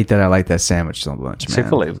 I hate that I like that sandwich so much, man.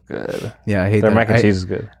 Chick-fil-A is good. Yeah, I hate their that. mac and cheese is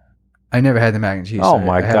good. I never had the mac and cheese. Oh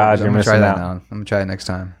my God, you're missing out. I'm gonna try it next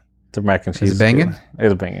time. The mac and cheese is it banging?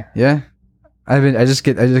 It's banging. Yeah, I just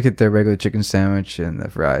get their regular chicken sandwich and the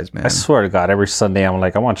fries, man. I swear to God, every Sunday I'm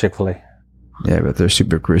like, I want Chick-fil-A. Yeah, but they're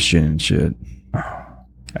super Christian and shit.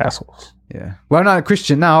 Assholes. Yeah. Well, I'm not a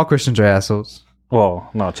Christian now. All Christians are assholes. Well,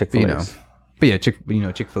 no, Chick-fil-A. But yeah,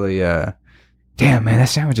 Chick-fil-A. Damn, man, that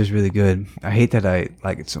sandwich is really good. I hate that I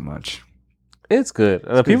like it so much. It's good.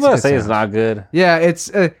 The people that say it's not good. Yeah, it's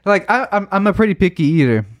like I'm a pretty picky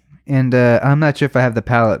eater, and I'm not sure if I have the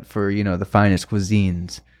palate for the finest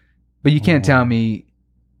cuisines. But you can't tell me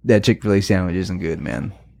that Chick-fil-A sandwich isn't good,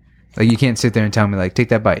 man. Like you can't sit there and tell me like, take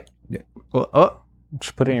that bite. Oh,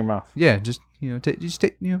 just put it in your mouth. Yeah, just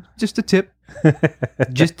just a tip,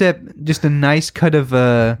 just a nice cut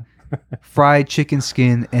of fried chicken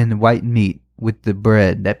skin and white meat with the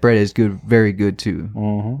bread. That bread is good, very good too.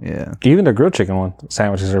 Mm-hmm. Yeah, even the grilled chicken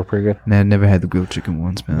sandwiches are pretty good. Man, I've never had the grilled chicken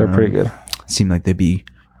ones, man. They're pretty good. Seem like they'd be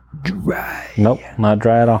dry. Nope, not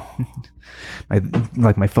dry at all.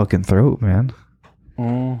 Like my fucking throat, man.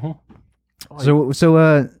 Mm-hmm.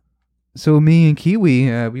 So me and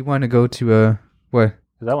Kiwi, we want to go to what?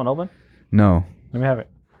 Is that one open? No. Let me have it.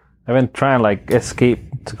 I've been trying to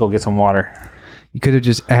escape to go get some water. You could have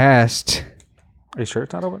just asked. Are you sure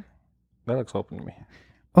it's not open? That looks open to me.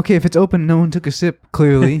 Okay, if it's open, no one took a sip.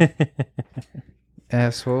 Clearly,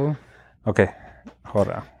 asshole. Okay, hold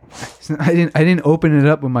on. I didn't open it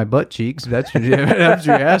up with my butt cheeks. That's what you're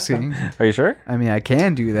asking. Are you sure? I mean, I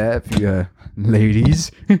can do that if you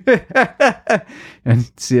ladies.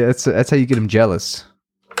 And see, that's how you get them jealous.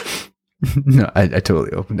 No, I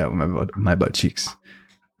totally opened up with my butt cheeks.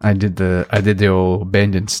 I did the old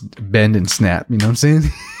bend and snap. You know what I'm saying?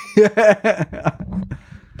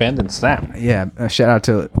 Bend and snap. Yeah. Shout out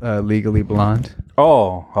to Legally Blonde.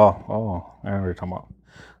 Oh! I know what you're talking about.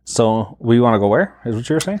 So we want to go where? Is what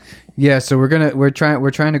you were saying? Yeah. So we're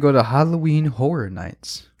trying to go to Halloween Horror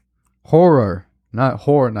Nights. Horror, not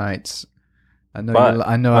horror nights. I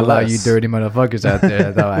know a lot of you dirty motherfuckers out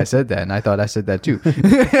there thought I said that, and I thought I said that too.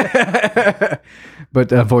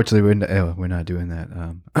 But unfortunately, we're not doing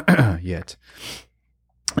that yet.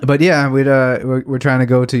 But yeah, we're trying to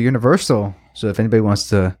go to Universal. So if anybody wants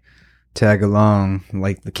to tag along,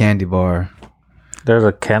 like the candy bar. There's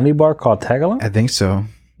a candy bar called Tag Along? I think so.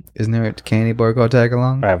 Isn't there a candy bar called Tag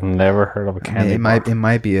Along? I've never heard of a candy bar. It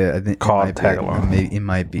might be called Tag Along. It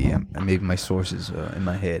might be. Maybe my sources in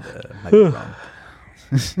my head might be wrong.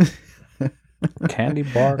 Candy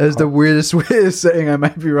bar. That's the weirdest way of saying I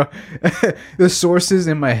might be wrong. The sources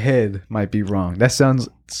in my head might be wrong. That sounds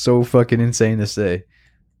so fucking insane to say.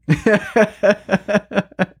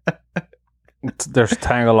 There's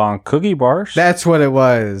Tag Along cookie bars. That's what it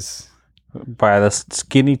was. By the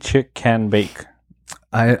Skinny Chick Can Bake.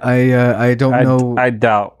 I don't know. I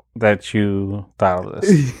doubt that you thought of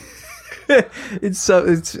this.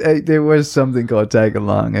 There was something called Tag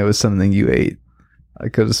Along. It was something you ate. I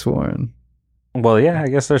could have sworn. Well, yeah, I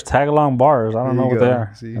guess there's Tag Along bars. I don't know what they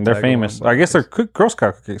are. See, and they're famous. I guess they're Girl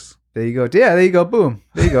Scout cookies. There you go. Yeah, there you go. Boom.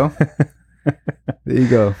 There you go. There you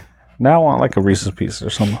go. Now I want like a Reese's Piece or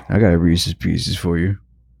something. I got a Reese's Pieces for you.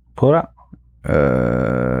 Pull it out.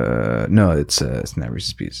 No, it's not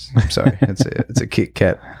Reese's Pieces. I'm sorry. It's a Kit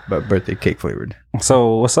Kat, but birthday cake flavored.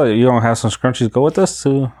 So what's up? You gonna have some scrunchies go with us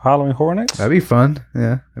to Halloween Horror Nights? That'd be fun.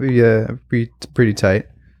 Yeah, that'd be pretty tight.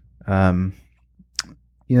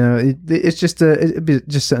 It's just it'd be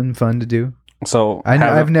just something fun to do. So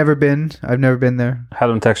I've never been there. Have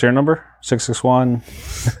them text your number 661.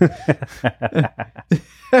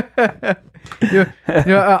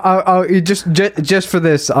 I'll just for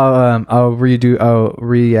this, I'll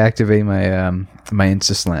reactivate my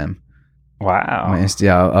Insta Slam. Wow. My Insta,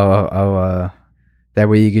 I'll that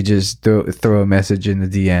way you could just throw a message in the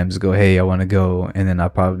DMs, go, hey, I want to go, and then I'll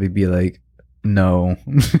probably be like, no,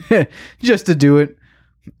 just to do it.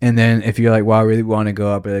 And then if you're like, well, I really want to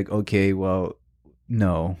go, I'll be like, okay, well,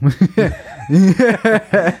 no. In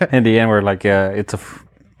the end, we're like, yeah, it's a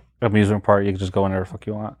amusement park. You can just go whenever the fuck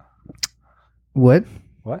you want. What?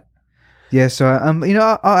 What? Yeah, so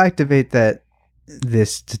I'll activate that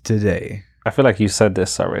today. I feel like you said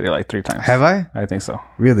this already like 3 times. Have I? I think so.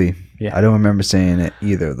 Really? Yeah. I don't remember saying it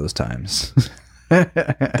either of those times.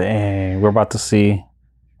 Dang, we're about to see.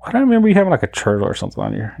 Why do I remember you having like a turtle or something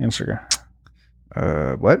on your Instagram?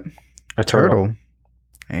 What? A turtle.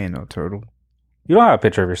 I ain't no turtle. You don't have a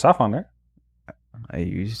picture of yourself on there. I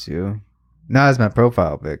used to. Now it's my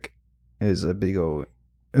profile pic. It was a big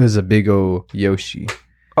old Yoshi.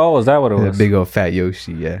 Oh, is that what it was? A big old fat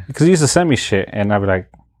Yoshi, yeah. Because you used to send me shit, and I'd be like,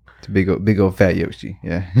 it's a big old fat Yoshi,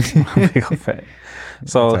 yeah. big old fat.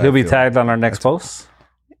 So he'll be tagged on our next post.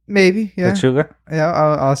 Maybe, yeah. With Sugar. Yeah,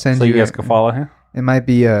 I'll send you. So you guys can follow him. It might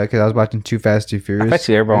be because I was watching Too Fast, Too Furious. I bet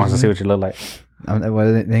you everyone wants to see what you look like. Well,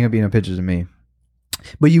 there ain't gonna be no pictures of me.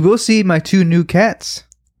 But you will see my 2 new cats.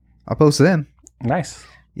 I'll post them. Nice.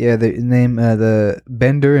 Yeah, the name the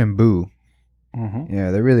Bender and Boo. Mm-hmm.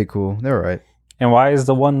 Yeah, they're really cool. They're all right. And why is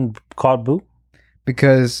the one called Boo?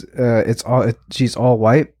 Because she's all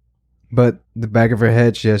white, but the back of her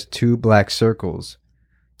head she has 2 black circles.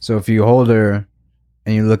 So if you hold her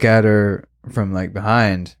and you look at her from like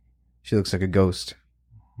behind, she looks like a ghost.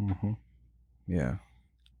 Mm-hmm. Yeah.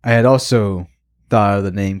 I had also thought of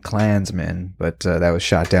the name Klansman, but that was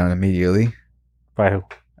shot down immediately. By who?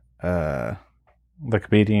 The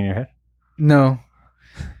comedian in your head? No.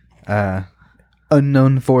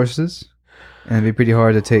 Unknown Forces. And it'd be pretty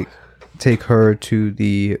hard to take her to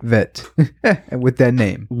the vet with that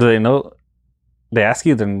name. Do they know? They ask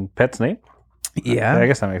you the pet's name? Yeah. I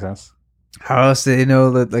guess that makes sense. How else do they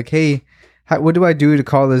know that, like, hey, what do I do to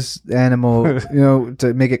call this animal,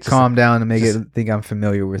 to make it calm down and make it think I'm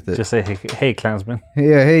familiar with it? Just say, hey, Klansman.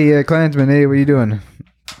 Hey, Klansman, hey, what are you doing?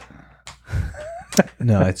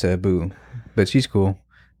 No, it's a Boo. But she's cool.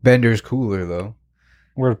 Bender's cooler, though.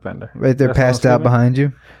 Where's Bender? Right there, passed out behind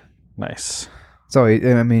you. Nice. So,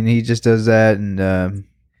 he just does that, and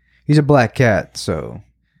he's a black cat, so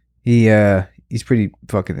he's pretty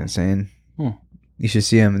fucking insane. You should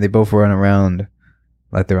see him. They both run around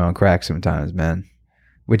like they're on crack sometimes, man.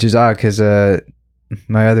 Which is odd, because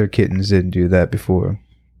my other kittens didn't do that before.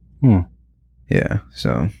 Yeah,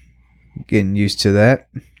 so getting used to that.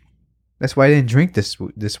 That's why I didn't drink this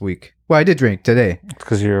week. Well, I did drink today.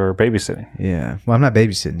 Because you're babysitting. Yeah. Well, I'm not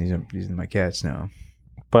babysitting. These are my cats now.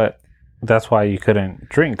 But that's why you couldn't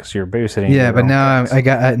drink, because you're babysitting. Yeah, but now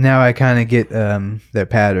I kind of get their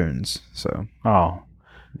patterns. So. Oh.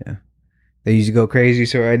 Yeah. They usually go crazy.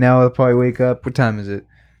 So right now I'll probably wake up. What time is it?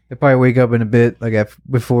 They'll probably wake up in a bit, like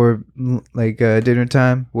before dinner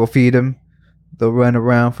time. We'll feed them. They'll run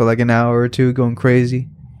around for like an hour or 2, going crazy.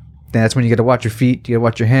 Then that's when you got to watch your feet. You got to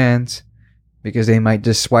watch your hands, because they might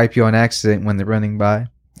just swipe you on accident when they're running by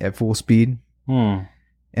at full speed. And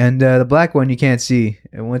the black one you can't see.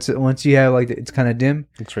 And once you have it's kind of dim.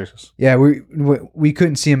 It's racist. Yeah, we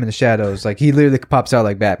couldn't see him in the shadows. Like, he literally pops out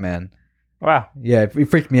like Batman. Wow. Yeah, it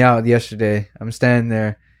freaked me out yesterday. I'm standing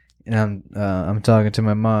there, and I'm talking to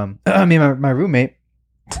my mom. I mean, my roommate.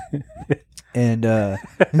 And and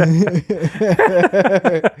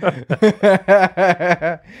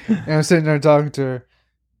I'm sitting there talking to her,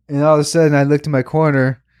 and all of a sudden I look to my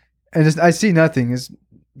corner, and I see nothing. It's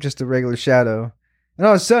just a regular shadow. And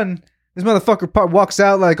all of a sudden, this motherfucker walks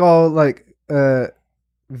out like all like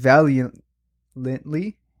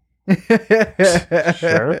valiantly.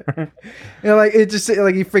 Sure. Like, it just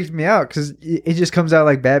like, he freaked me out, because it just comes out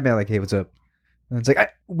like Batman, like, hey, what's up? And it's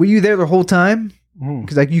like, were you there the whole time?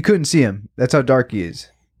 Because like, you couldn't see him. That's how dark he is.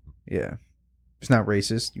 Yeah. It's not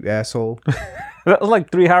racist, you asshole. That was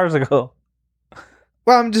like 3 hours ago.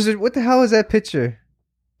 Well, I'm just, what the hell is that picture?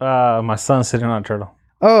 My son sitting on a turtle.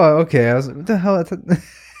 Oh, okay. I was like, what the hell?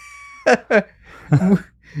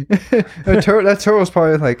 That turtle's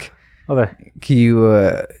probably like, Oh, there. can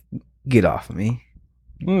you get off of me?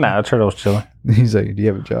 Nah, the turtle's chilling. He's like, do you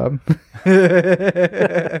have a job?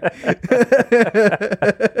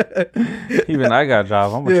 Even I got a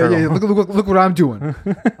job. I'm a turtle. Yeah, look what I'm doing.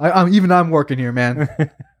 I'm working here, man.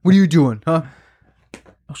 What are you doing, huh?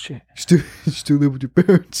 Oh, shit. You still live with your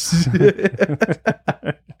parents.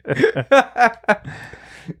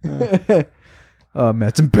 Oh, man,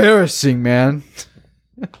 it's embarrassing, man.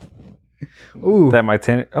 Ooh. That might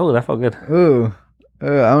tend. Oh, that felt good. Ooh. I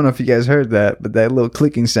don't know if you guys heard that, but that little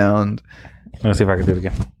clicking sound. Let me see if I can do it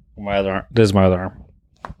again. My other arm. This is my other arm.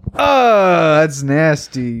 Oh, that's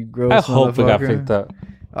nasty. Gross. I hope it got picked up.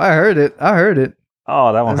 I heard it.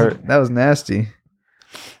 Oh, that one hurt. That was nasty.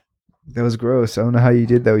 That was gross. I don't know how you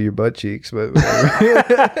did that with your butt cheeks, but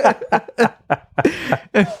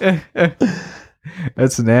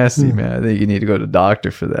that's nasty, man. I think you need to go to the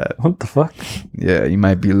doctor for that. What the fuck? Yeah, you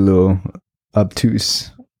might be a little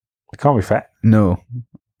obtuse. They call me fat. No,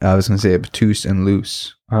 I was gonna say obtuse and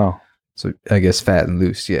loose. Oh, So I guess fat and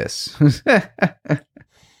loose, yes.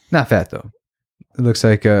 Not fat though. It looks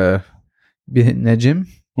like been hitting that gym.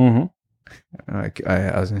 Mm-hmm.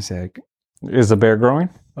 I was gonna say. Is the bear growing?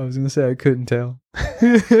 I was gonna say I couldn't tell.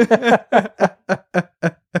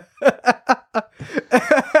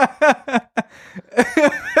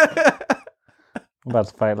 I'm about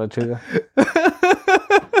to fight Lachuga.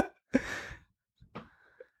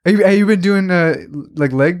 Have you been doing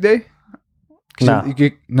like leg day? No.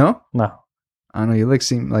 No? No. I don't know. Your legs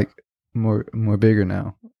seem like more bigger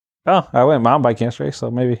now. Oh, I went mountain biking yesterday, so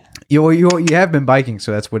maybe. You have been biking,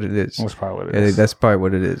 so that's what it is. That's probably what it is. That's probably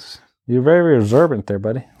what it is. You're very observant there,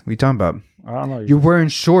 buddy. What are you talking about? I don't know. You're wearing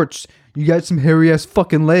shorts. You got some hairy ass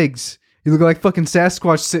fucking legs. You look like fucking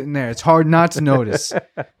Sasquatch sitting there. It's hard not to notice.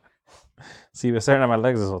 See, you've been staring at my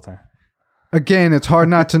legs this whole time. Again, it's hard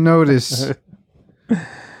not to notice.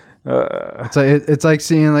 It's like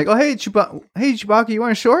seeing like, oh hey Chewbacca, you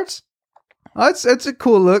wearing shorts? Oh, it's a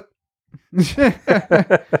cool look.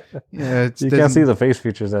 Yeah, you can't see the face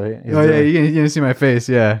features that he's doing. Yeah, you can see my face.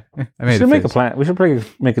 Yeah, We should make a plan. We should probably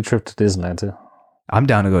make a trip to Disneyland too. I'm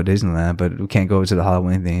down to go to Disneyland, but we can't go to the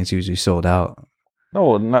Halloween thing. It's usually sold out.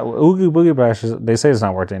 No, not Oogie Boogie Bash. They say it's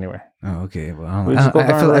not worth it anyway. Oh, okay. Well,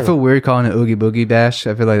 I feel weird calling it Oogie Boogie Bash.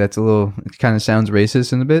 I feel like that's a little. It kind of sounds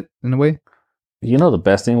racist in a way. You know, the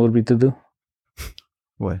best thing would be to do.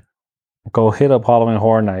 What? Go hit up Halloween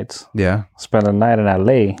Horror Nights. Yeah. Spend a night in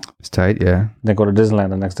LA. It's tight. Yeah. Then go to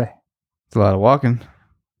Disneyland the next day. It's a lot of walking.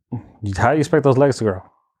 How do you expect those legs to grow?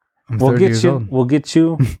 I'm 30 years old. We'll get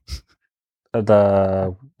you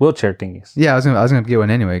the wheelchair thingies. Yeah, I was gonna get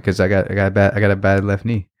one anyway because I got a bad left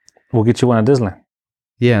knee. We'll get you one at Disneyland.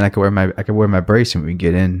 Yeah, and I could wear my brace and we can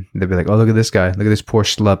get in. They'd be like, "Oh, look at this guy! Look at this poor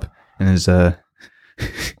schlub and his and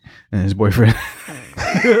his boyfriend.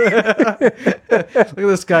 Look at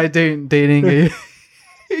this guy dating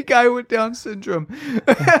a guy with Down syndrome,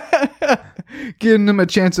 giving him a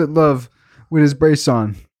chance at love with his brace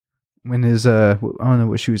on. When his I don't know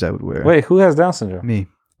what shoes I would wear. Wait, who has Down syndrome? Me.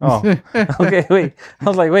 Oh, okay. Wait, I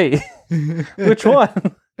was like, wait, which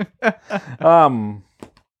one?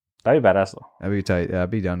 That'd be badass though. That'd be tight. Yeah, I'd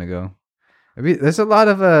be down to go. There's a lot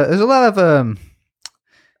of I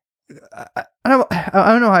don't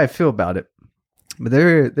know how I feel about it, but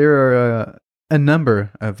there are a number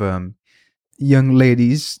of young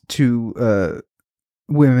ladies to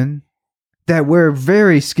women that wear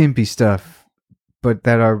very skimpy stuff, but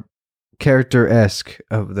that are character-esque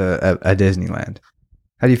of at Disneyland.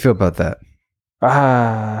 How do you feel about that?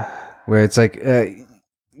 Where it's like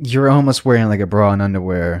you're almost wearing like a bra and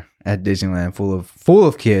underwear at Disneyland, full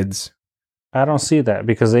of kids. I don't see that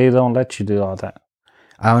because they don't let you do all that.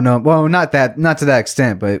 I don't know. Well, not to that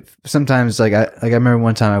extent, but sometimes like I remember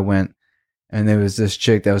one time I went and there was this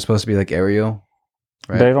chick that was supposed to be like Ariel.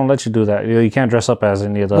 Right? They don't let you do that. You can't dress up as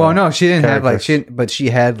any of the. Well, no, she didn't characters. have like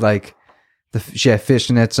she had like she had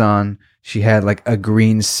fishnets on. She had like a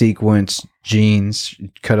green sequence jeans,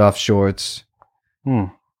 cut off shorts.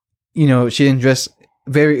 You know, she didn't dress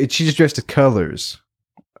she just dressed the colors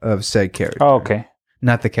of said character. Oh, okay.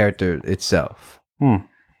 Not the character itself.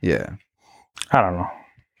 Yeah. I don't know.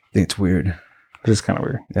 I think it's weird. It's kind of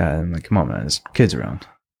weird. Yeah, I'm like, come on, man. There's kids around.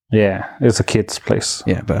 Yeah, it's a kid's place.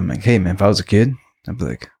 Yeah, but I'm like, hey, man, if I was a kid, I'd be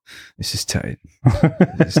like, this is tight.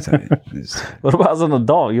 This is tight. What about as an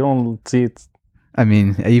adult? You don't see it. I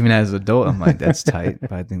mean, even as an adult, I'm like, that's tight,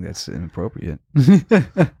 but I think that's inappropriate.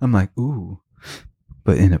 I'm like, ooh,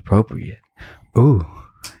 but inappropriate. Ooh,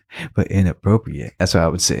 but inappropriate. That's what I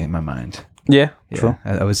would say in my mind. Yeah, true.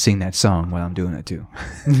 I would sing that song while I'm doing it too.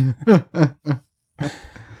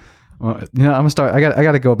 Well, you know, I'm gonna start. I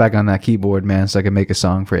got to go back on that keyboard, man, so I can make a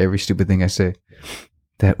song for every stupid thing I say.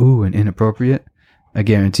 That ooh and inappropriate. I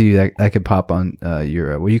guarantee you that I could pop on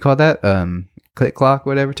your what do you call that? Click clock,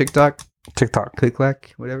 whatever. TikTok, click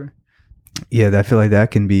clack, whatever. Yeah, I feel like that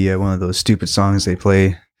can be one of those stupid songs they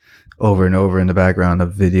play over and over in the background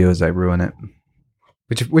of videos that ruin it.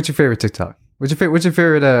 What's your favorite TikTok? What's your favorite? What's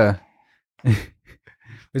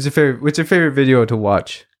your favorite video to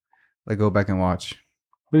watch? Like go back and watch.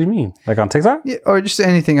 What do you mean? Like on TikTok? Yeah, or just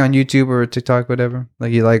anything on YouTube or TikTok, whatever.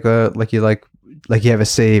 Like you have it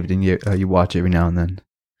saved and you watch it every now and then.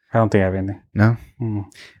 I don't think I have anything. No.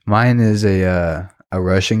 Mine is a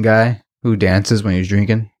Russian guy who dances when he's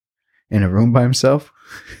drinking in a room by himself.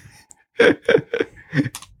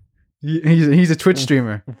 He's a Twitch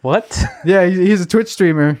streamer. What? Yeah, he's a Twitch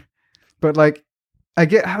streamer. But like, I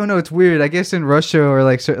don't know. It's weird. I guess in Russia or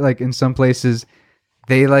like in some places,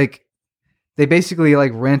 they basically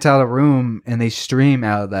like rent out a room and they stream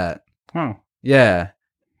out of that. Yeah,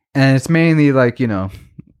 and it's mainly like, you know,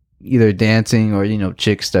 either dancing or, you know,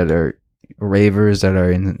 chicks that are ravers that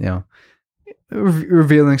are in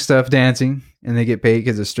revealing stuff, dancing, and they get paid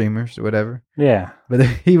because of streamers or whatever. Yeah. But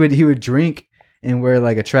he would drink and wear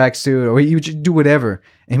like a tracksuit, or he would just do whatever,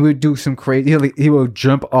 and he would do some crazy. He would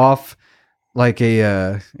jump off like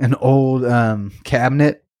an old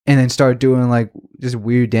cabinet and then start doing like just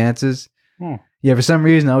weird dances. Yeah, for some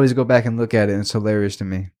reason I always go back and look at it, and it's hilarious to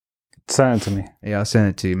me. Send it to me. Yeah, I'll send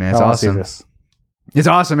it to you, man. It's I awesome. See this. It's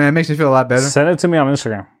awesome, man. It makes me feel a lot better. Send it to me on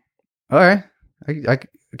Instagram. All right.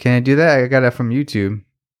 Can I do that? I got that from YouTube.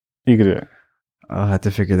 You can do it. I'll have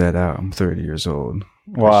to figure that out. I'm 30 years old.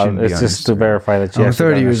 Well, it's just to verify that you. I'm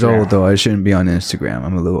 30 years old, though. I shouldn't be on Instagram.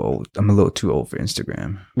 I'm a little old. I'm a little too old for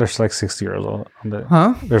Instagram. There's like 60-year-olds on there.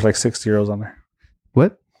 Huh? There's like 60-year-olds on there.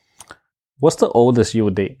 What? What's the oldest you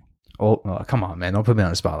would date? Oh, come on, man. Don't put me on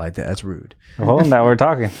the spot like that. That's rude. Well, now we're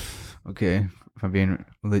talking. Okay. If I'm being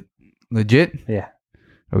legit? Yeah.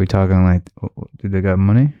 Are we talking like, do they got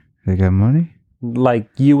money? They got money? Like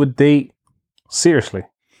you would date seriously.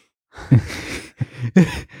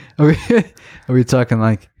 Are we talking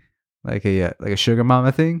like a sugar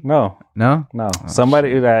mama thing? No. Oh,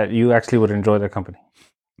 Somebody that you actually would enjoy their company.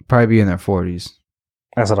 Probably be in their 40s.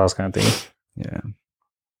 That's what I was kind of thinking. Yeah,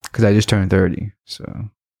 because I just turned 30, so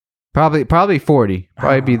probably 40.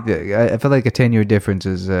 Probably be I feel like a 10-year difference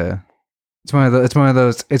is it's one of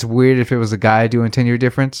those. It's weird if it was a guy doing 10-year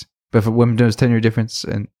difference, but if a woman does 10-year difference,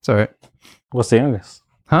 and it's all right. What's the youngest?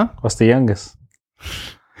 Huh? What's the youngest?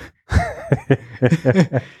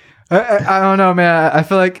 I don't know, man. I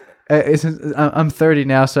feel like I'm 30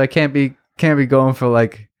 now, so I can't be going for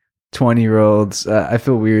like 20-year-olds. I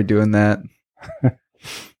feel weird doing that.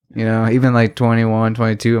 Even like 21,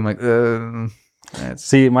 22, I'm like,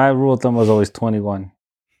 See, my rule of thumb was always 21.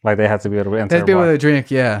 Like they have to be able to enter. They'd be able to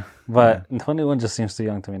drink, yeah. But 21 just seems too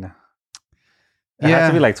young to me now. It has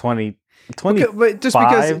to be like 20. 20, okay, but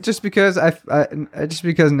just because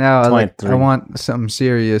now I want something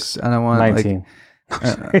serious, and I want 19.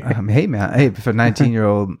 Hey man, hey, for a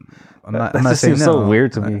 19-year-old, I'm not saying seems no. so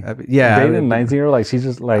weird to me. Yeah, dating a 19-year-old, like she's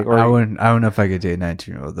just like. Or I don't know if I could date a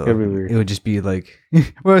 19-year-old though. It'd be weird. It would just be like,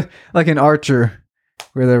 well, like an Archer,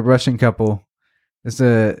 where the Russian couple, it's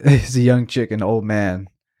a young chick and an old man,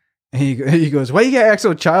 and he goes, "Why you get act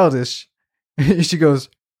so childish?" And she goes,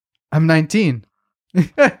 "I'm 19."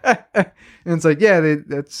 And it's like, yeah,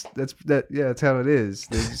 that's how it is.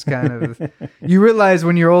 They just kind of, you realize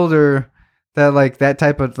when you're older that like that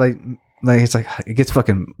type of like it's like it gets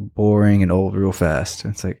fucking boring and old real fast.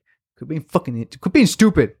 And it's like quit being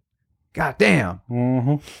stupid. God damn.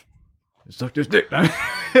 Mm-hmm. Suck this dick. I'm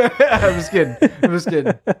just kidding.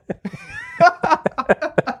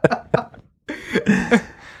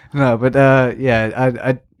 No, but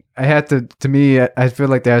yeah, I had to me, I feel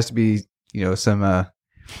like there has to be, some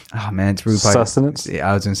oh man, it's rude. Sustenance. Yeah,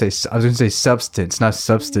 I was gonna say substance, not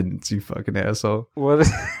substance. You fucking asshole. What?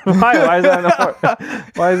 Why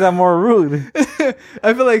is that more rude?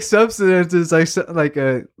 I feel like substance is like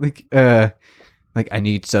I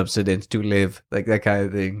need substance to live, like that kind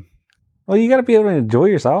of thing. Well, you gotta be able to enjoy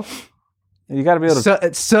yourself. You gotta be able to.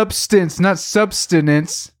 It's substance, not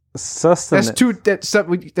substance. Sustenance.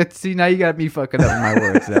 See, now you got me fucking up my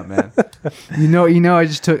words, that man. I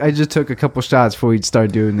just took a couple shots before we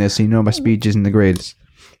start doing this. My speech isn't the greatest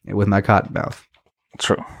with my cotton mouth.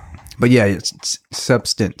 True, but yeah, it's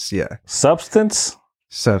substance. Yeah, substance.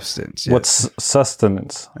 Yes. What's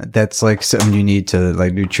sustenance? That's like something you need to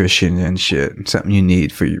like nutrition and shit. Something you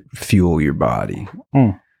need for fuel your body.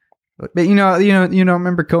 Mm. But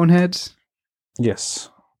remember Coneheads? Yes.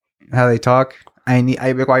 How they talk. I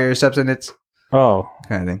require substance. Oh.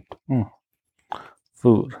 Kind of thing.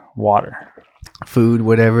 Food, water. Food,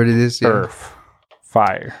 whatever it is. Yeah. Earth.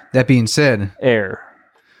 Fire. That being said. Air.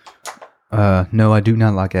 No, I do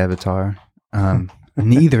not like Avatar.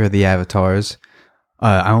 Neither of the Avatars.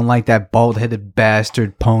 I don't like that bald-headed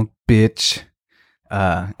bastard punk bitch.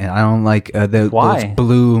 And I don't like those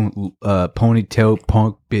blue ponytail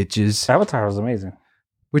punk bitches. Avatar was amazing.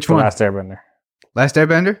 Which one? Last Airbender. Last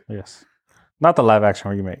Airbender? Yes. Not the live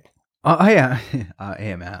action remake. Oh yeah,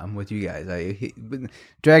 hey man, I'm with you guys.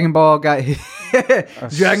 Dragon Ball got hit.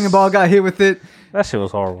 Dragon Ball got hit with it. That shit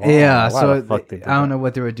was horrible. Yeah, so I don't know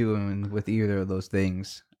what they were doing with either of those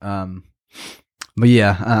things. But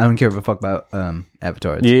yeah, I don't care if a fuck about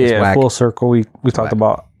Avatar. It's whack. Full circle. We talked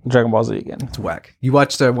about Dragon Ball Z again. It's whack. You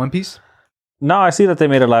watched One Piece? No, I see that they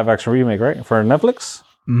made a live action remake, right, for Netflix.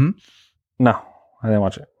 Mm-hmm. No, I didn't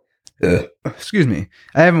watch it. Excuse me.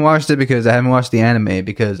 I haven't watched it because I haven't watched the anime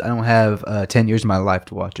because I don't have 10 years of my life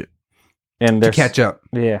to watch it. And to catch up.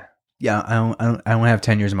 Yeah. Yeah, I don't have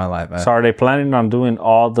 10 years of my life. So are they planning on doing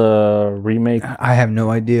all the remake? I have no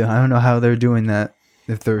idea. I don't know how they're doing that.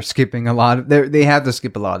 If they're skipping a lot of, they have to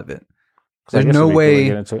skip a lot of it. There's no way.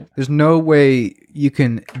 There's no way you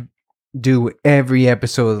can do every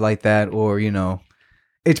episode like that, or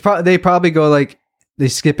they probably go like they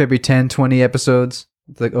skip every 10, 20 episodes.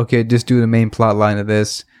 It's like, okay, just do the main plot line of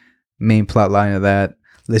this, main plot line of that.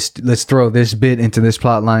 Let's throw this bit into this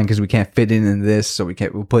plot line because we can't fit it in this, so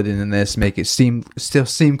we'll put it in this, make it still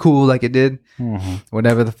seem cool like it did.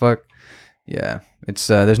 Whatever the fuck. Yeah, it's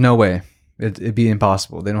there's no way. It'd be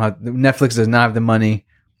impossible. They don't have Netflix does not have the money,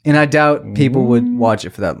 and I doubt people would watch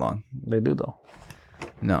it for that long. They do though.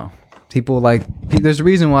 No, people there's a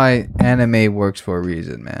reason why anime works for a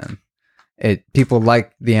reason, man. People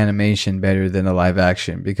like the animation better than the live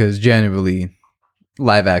action because generally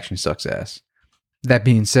live action sucks ass. That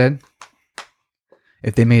being said,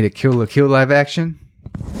 if they made a Kill la Kill live action,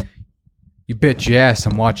 you bet your ass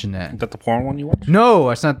I'm watching that. Is that the porn one you watch?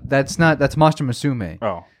 No, that's not. That's Monster Musume.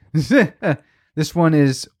 Oh. This one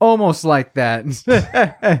is almost like that.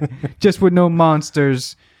 Just with no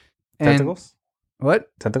monsters. Tentacles?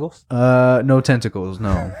 What? Tentacles? No tentacles,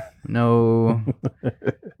 no. No.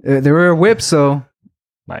 There were whips, though.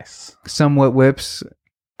 Nice. Somewhat whips.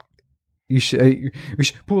 We should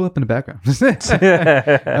pull up in the background.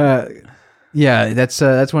 Yeah, that's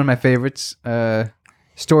one of my favorites.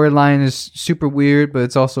 Storyline is super weird, but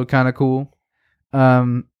it's also kind of cool.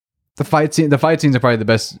 The fight scenes are probably the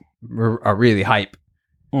best. Are really hype,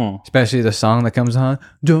 especially the song that comes on.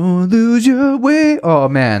 Don't lose your way. Oh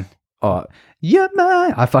man, yeah,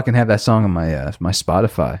 man. I fucking have that song on my my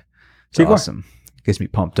Spotify. It's awesome. It gets me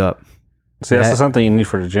pumped up. See, that's something you need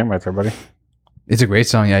for the gym, right there, buddy. It's a great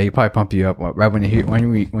song. Yeah, you probably pump you up right when you hear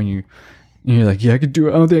you're like, yeah, I could do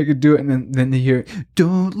it. I don't think I could do it. And then you hear,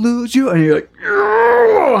 don't lose you. And you're like,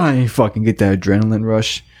 yeah! And you fucking get that adrenaline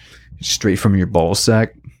rush straight from your ball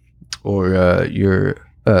sack or your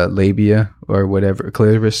labia or whatever,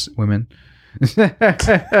 clitoris, women.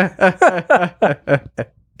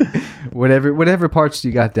 whatever parts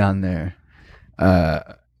you got down there.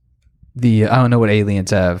 I don't know what aliens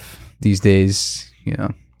have these days,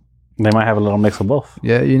 They might have a little mix of both.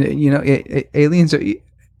 Yeah, aliens are.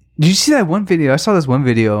 Did you see that one video? I saw this one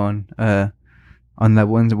video on that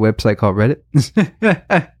one website called Reddit.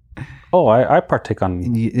 Oh, I partake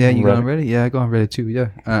on. Yeah, you go on Reddit. Yeah, I go on Reddit too. Yeah.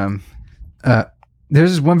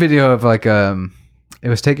 There's this one video of it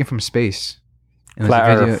was taken from space. It was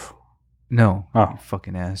Flat Earth. No. Oh,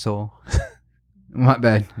 fucking asshole. My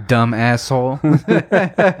bad, dumb asshole.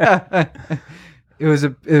 It was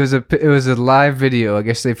a live video. I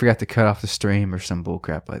guess they forgot to cut off the stream or some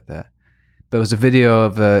bullcrap like that. But it was a video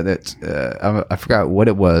of I forgot what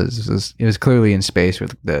it was. It was clearly in space,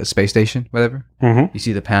 with the space station, whatever. Mm-hmm. You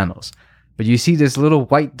see the panels, but you see this little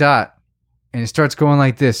white dot, and it starts going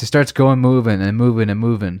like this. It starts going, moving and moving and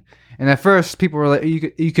moving. And at first, people were like,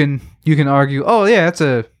 "You can argue, oh yeah, that's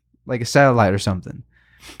a satellite or something,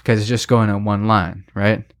 because it's just going on one line,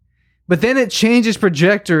 right?" But then it changes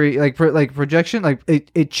trajectory, projection,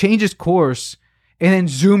 it changes course, and then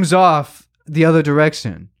zooms off the other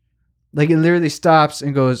direction. It literally stops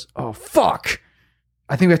and goes, "Oh fuck!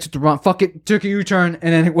 I think I took the wrong. Fuck it, took a U-turn,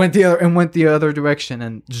 and then it went the other direction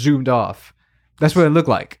and zoomed off." That's what it looked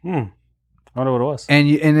like. I wonder what it was.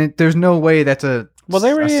 And there's no way that's a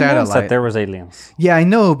they were a satellite. That there was aliens. Yeah, I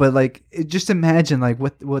know, but just imagine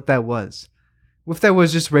what that was. What if that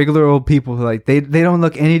was just regular old people? They don't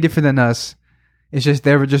look any different than us. It's just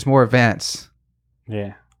they were just more advanced.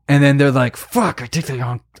 Yeah. And then they're like, "Fuck! I took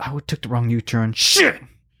the wrong U-turn. Shit!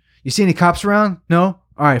 You see any cops around? No?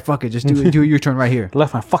 All right, fuck it. Just do a U-turn right here."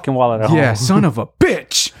 Left my fucking wallet at home. Yeah, son of a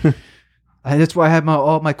bitch. That's why I have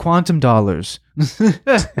all my quantum dollars.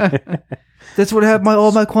 That's what I have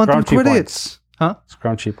all my quantum credits. Huh?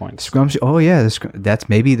 Scrumptious points. Scrumptious. Oh yeah, that's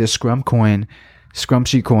maybe the scrum coin.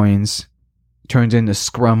 Scrumptious coins turns into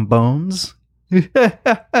scrum bones. And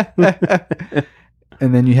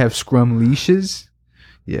then you have scrum leashes.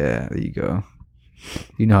 Yeah, there you go.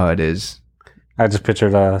 You know how it is. I just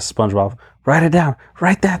pictured SpongeBob. Write it down.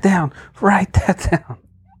 Write that down. Write that down.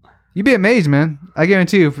 You'd be amazed, man. I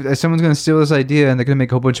guarantee you, if someone's going to steal this idea and they're going to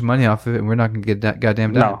make a whole bunch of money off of it, and we're not going to get that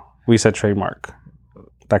goddamn done. No, we said trademark.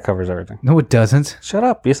 That covers everything. No, it doesn't. Shut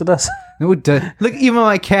up. Yes, it does. No, it does. Look, even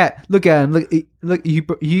my cat. Look at him. Look.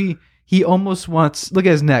 He almost wants. Look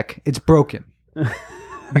at his neck. It's broken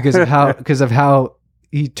because of how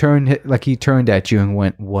he turned at you and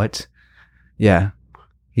went, "What?" Yeah.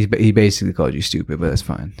 He basically called you stupid, but that's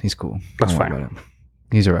fine. He's cool. That's fine.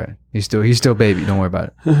 He's all right. He's still baby. Don't worry about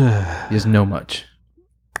it. He doesn't know much.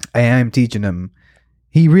 I am teaching him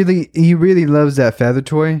He really loves that feather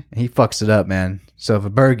toy. And he fucks it up, man. So if a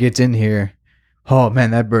bird gets in here, oh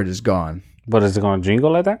man, that bird is gone. But is it going to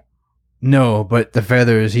jingle like that? No, but the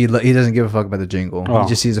feathers, he doesn't give a fuck about the jingle. Oh. He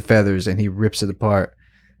just sees the feathers and he rips it apart.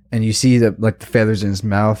 And you see the feathers in his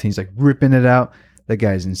mouth. He's like ripping it out. That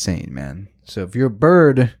guy's insane, man. So if you're a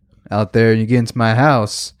bird out there and you get into my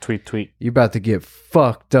house, tweet, you're about to get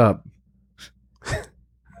fucked up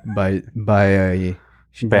by a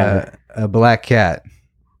black cat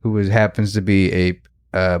who happens to be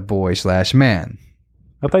a boy/man.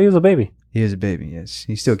 I thought he was a baby. He is a baby. Yes,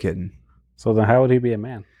 he's still kidding. So then, how would he be a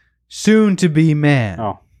man? Soon to be man.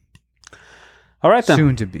 Oh, all right then.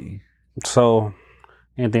 Soon to be. So,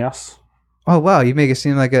 anything else? Oh wow, you make it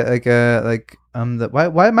seem like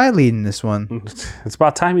why am I leading this one? It's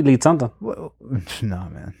about time you lead something. No,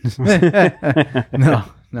 man.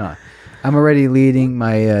 No. I'm already leading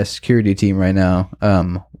my security team right now.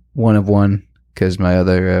 One of one because my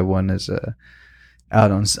other one is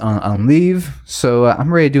out on leave. So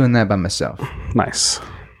I'm already doing that by myself. Nice.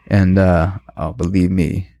 And believe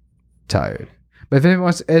me, tired. But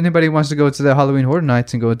if anybody wants to go to the Halloween Horror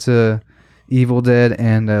Nights and go to Evil Dead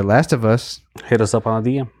and Last of Us, hit us up on a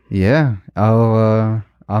DM. Yeah,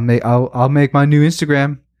 I'll make my new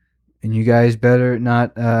Instagram, and you guys better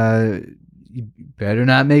not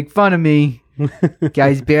make fun of me.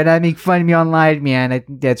 Guys better not make fun of me online, man. I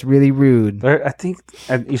think that's really rude. I think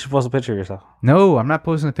you should post a picture of yourself. No, I'm not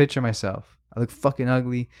posting a picture of myself. I look fucking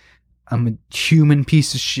ugly. I'm a human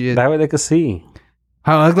piece of shit. That way they can see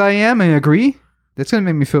how ugly I am. I agree. That's gonna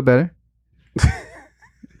make me feel better.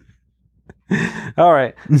 All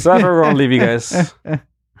right, so that's where we're gonna leave you guys.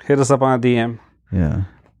 Hit us up on a DM. Yeah.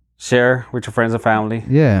 Share with your friends and family.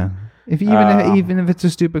 Yeah. If even if it's a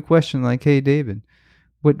stupid question like, "Hey, David,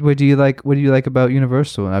 what do you like? What do you like about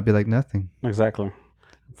Universal?" And I'd be like, "Nothing." Exactly.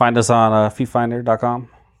 Find us on feetfinder.com.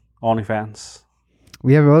 OnlyFans.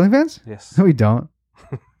 We have OnlyFans? Yes. No, we don't.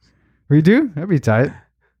 We do? That'd be tight.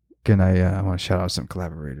 Can I want to shout out some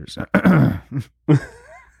collaborators.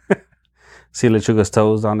 See Lechuga's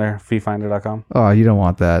toes on there, feetfinder.com. Oh, you don't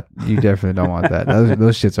want that. You definitely don't want that.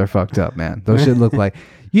 Those shits are fucked up, man. Those shit look like...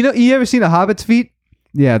 You ever seen a hobbit's feet?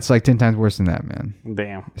 Yeah, it's like 10 times worse than that, man.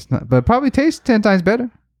 Damn. It's not, but it probably tastes 10 times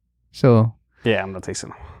better. So... Yeah, I'm not tasting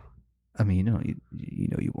them. I mean,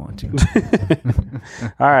 you want to.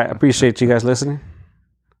 All right, appreciate you guys listening.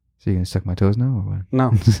 So you gonna suck my toes now or what?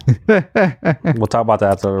 No. We'll talk about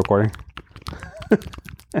that after the recording.